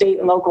of the state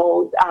and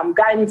local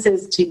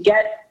guidances to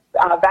get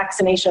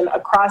vaccination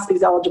across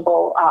these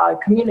eligible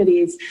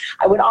communities,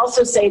 I would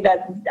also say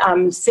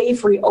that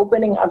safe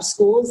reopening of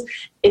schools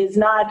is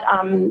not,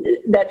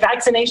 that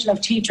vaccination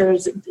of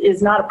teachers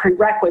is not a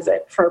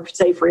prerequisite for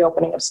safe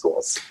reopening of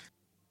schools.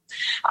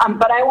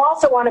 But I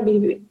also want to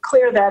be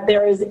clear that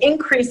there is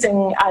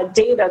increasing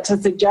data to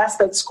suggest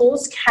that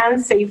schools can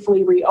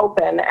safely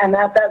reopen, and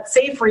that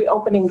safe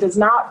reopening does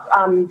not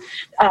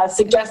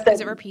suggest that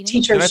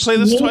teachers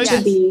need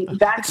to be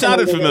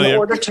vaccinated in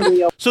order to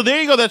reopen. So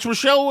there you go. That's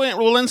Rochelle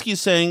Walensky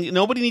saying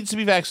nobody needs to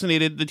be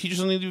vaccinated. The teachers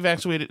don't need to be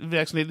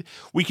vaccinated.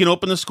 We can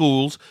open the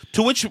schools.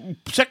 To which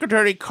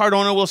Secretary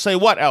Cardona will say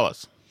what,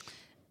 Alice?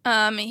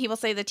 He will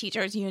say the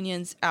teachers'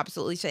 unions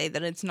absolutely say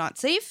that it's not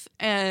safe,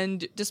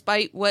 and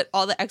despite what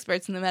all the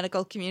experts in the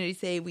medical community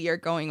say, we are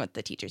going with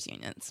the teachers'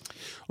 unions.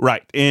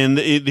 Right, and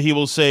he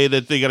will say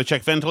that they got to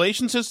check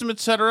ventilation system,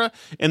 etc.,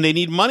 and they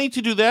need money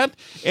to do that.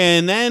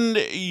 And then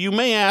you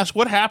may ask,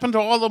 what happened to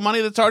all the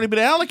money that's already been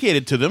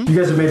allocated to them? You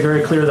guys have made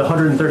very clear the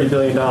 $130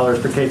 billion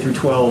for K through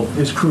 12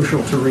 is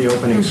crucial to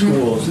reopening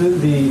schools.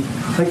 I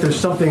think there's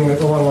something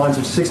along the lines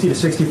of 60 to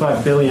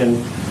 65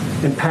 billion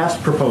in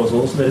past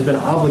proposals that has been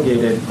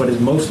obligated but is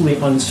mostly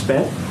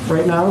unspent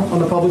right now on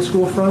the public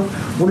school front.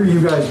 What are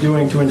you guys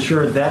doing to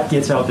ensure that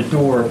gets out the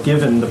door,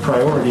 given the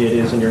priority it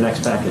is in your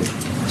next package?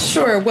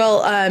 Sure.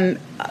 Well,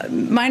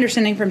 my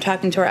understanding from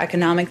talking to our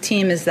economic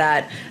team is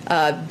that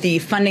the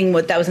funding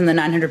that was in the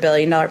 $900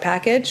 billion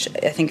package,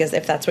 I think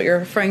if that's what you're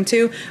referring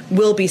to,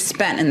 will be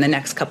spent in the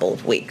next couple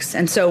of weeks.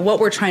 And so what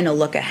we're trying to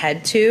look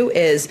ahead to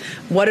is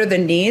what are the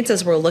needs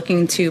as we're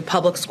looking to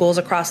public schools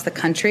across the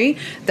country,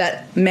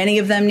 that many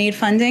of them need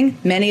funding,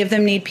 many of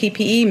them need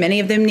PPE, many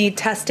of them need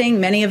testing,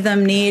 many of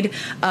them need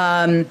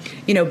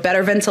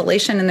better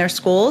ventilation in their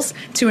schools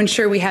to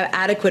ensure we have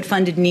adequate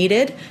funded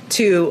needed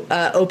to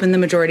open the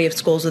majority of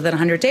schools within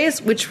 100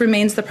 days, which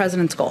remains the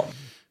president's goal.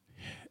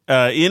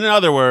 In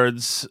other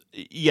words,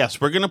 yes,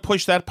 we're going to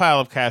push that pile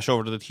of cash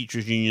over to the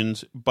teachers'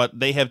 unions, but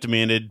they have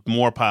demanded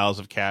more piles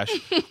of cash.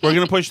 We're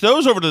going to push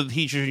those over to the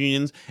teachers'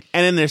 unions,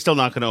 and then they're still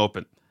not going to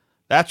open.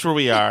 That's where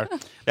we are.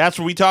 That's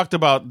where we talked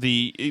about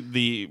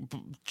the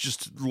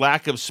just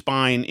lack of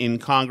spine in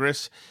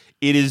Congress.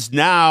 It is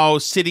now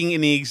sitting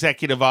in the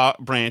executive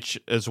branch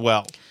as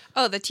well.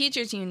 Oh, the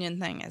teachers' union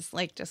thing is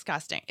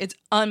disgusting. It's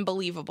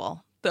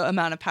unbelievable the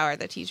amount of power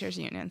the teachers'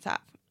 unions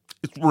have.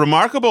 It's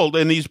remarkable,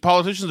 and these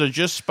politicians are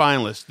just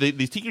spineless.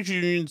 These teachers'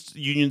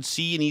 unions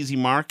see an easy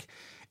mark,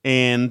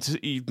 and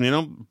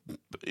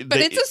But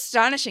it's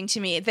astonishing to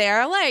me. They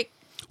are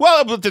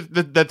but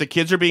that the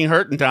kids are being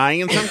hurt and dying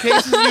in some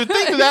cases. You'd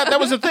think that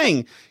was a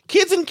thing.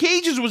 Kids in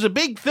cages was a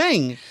big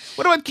thing.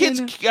 What about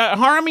kids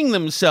harming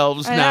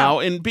themselves now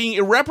and being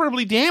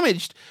irreparably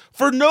damaged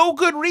for no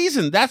good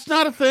reason? That's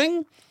not a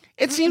thing.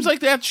 It seems like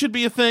that should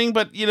be a thing,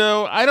 but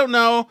I don't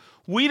know.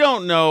 We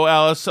don't know,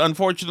 Alice,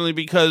 unfortunately,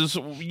 because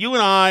you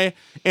and I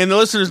and the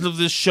listeners of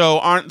this show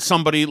aren't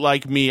somebody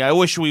like me. I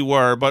wish we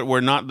were, but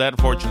we're not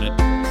that fortunate.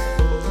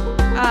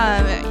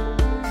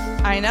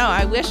 I know.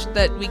 I wish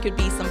that we could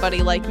be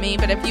somebody like me,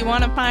 but if you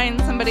want to find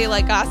somebody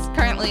like us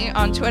currently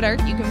on Twitter,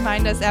 you can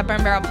find us at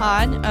Burn Barrel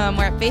Pod.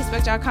 We're at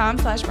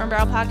facebook.com/Burn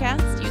Barrel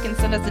Podcast. You can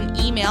send us an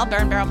email,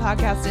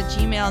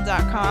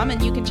 burnbarrelpodcast@gmail.com,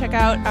 and you can check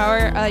out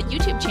our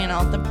YouTube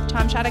channel, the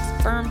Tom Shattuck's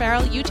Burn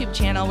Barrel YouTube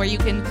channel, where you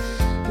can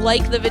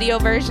like the video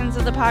versions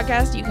of the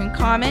podcast, you can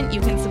comment,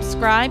 you can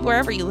subscribe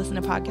wherever you listen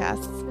to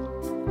podcasts.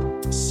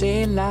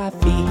 C'est la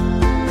vie.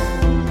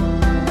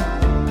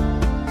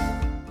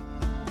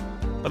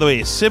 By the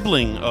way, a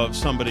sibling of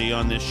somebody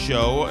on this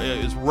show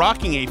is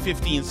rocking a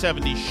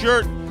 1570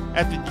 shirt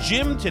at the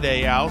gym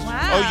today, Alice.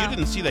 Wow. Oh, you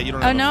didn't see that. You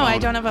don't have a phone. Oh, no, I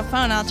don't have a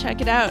phone. I'll check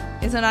it out.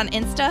 Is it on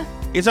Insta?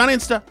 It's on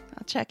Insta.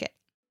 I'll check it.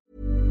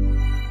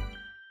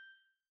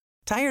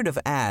 Tired of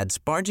ads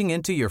barging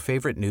into your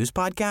favorite news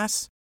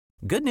podcasts?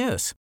 Good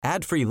news.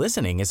 Ad-free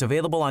listening is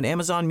available on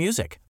Amazon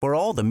Music for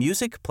all the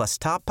music plus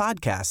top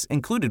podcasts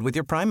included with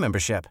your Prime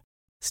membership.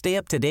 Stay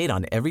up to date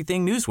on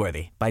everything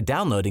newsworthy by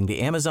downloading the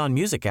Amazon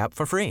Music app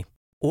for free.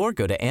 Or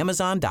go to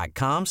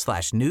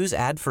amazon.com/news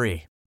ad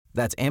free.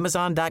 That's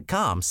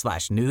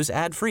amazon.com/news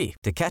ad free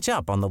to catch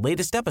up on the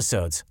latest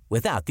episodes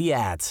without the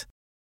ads.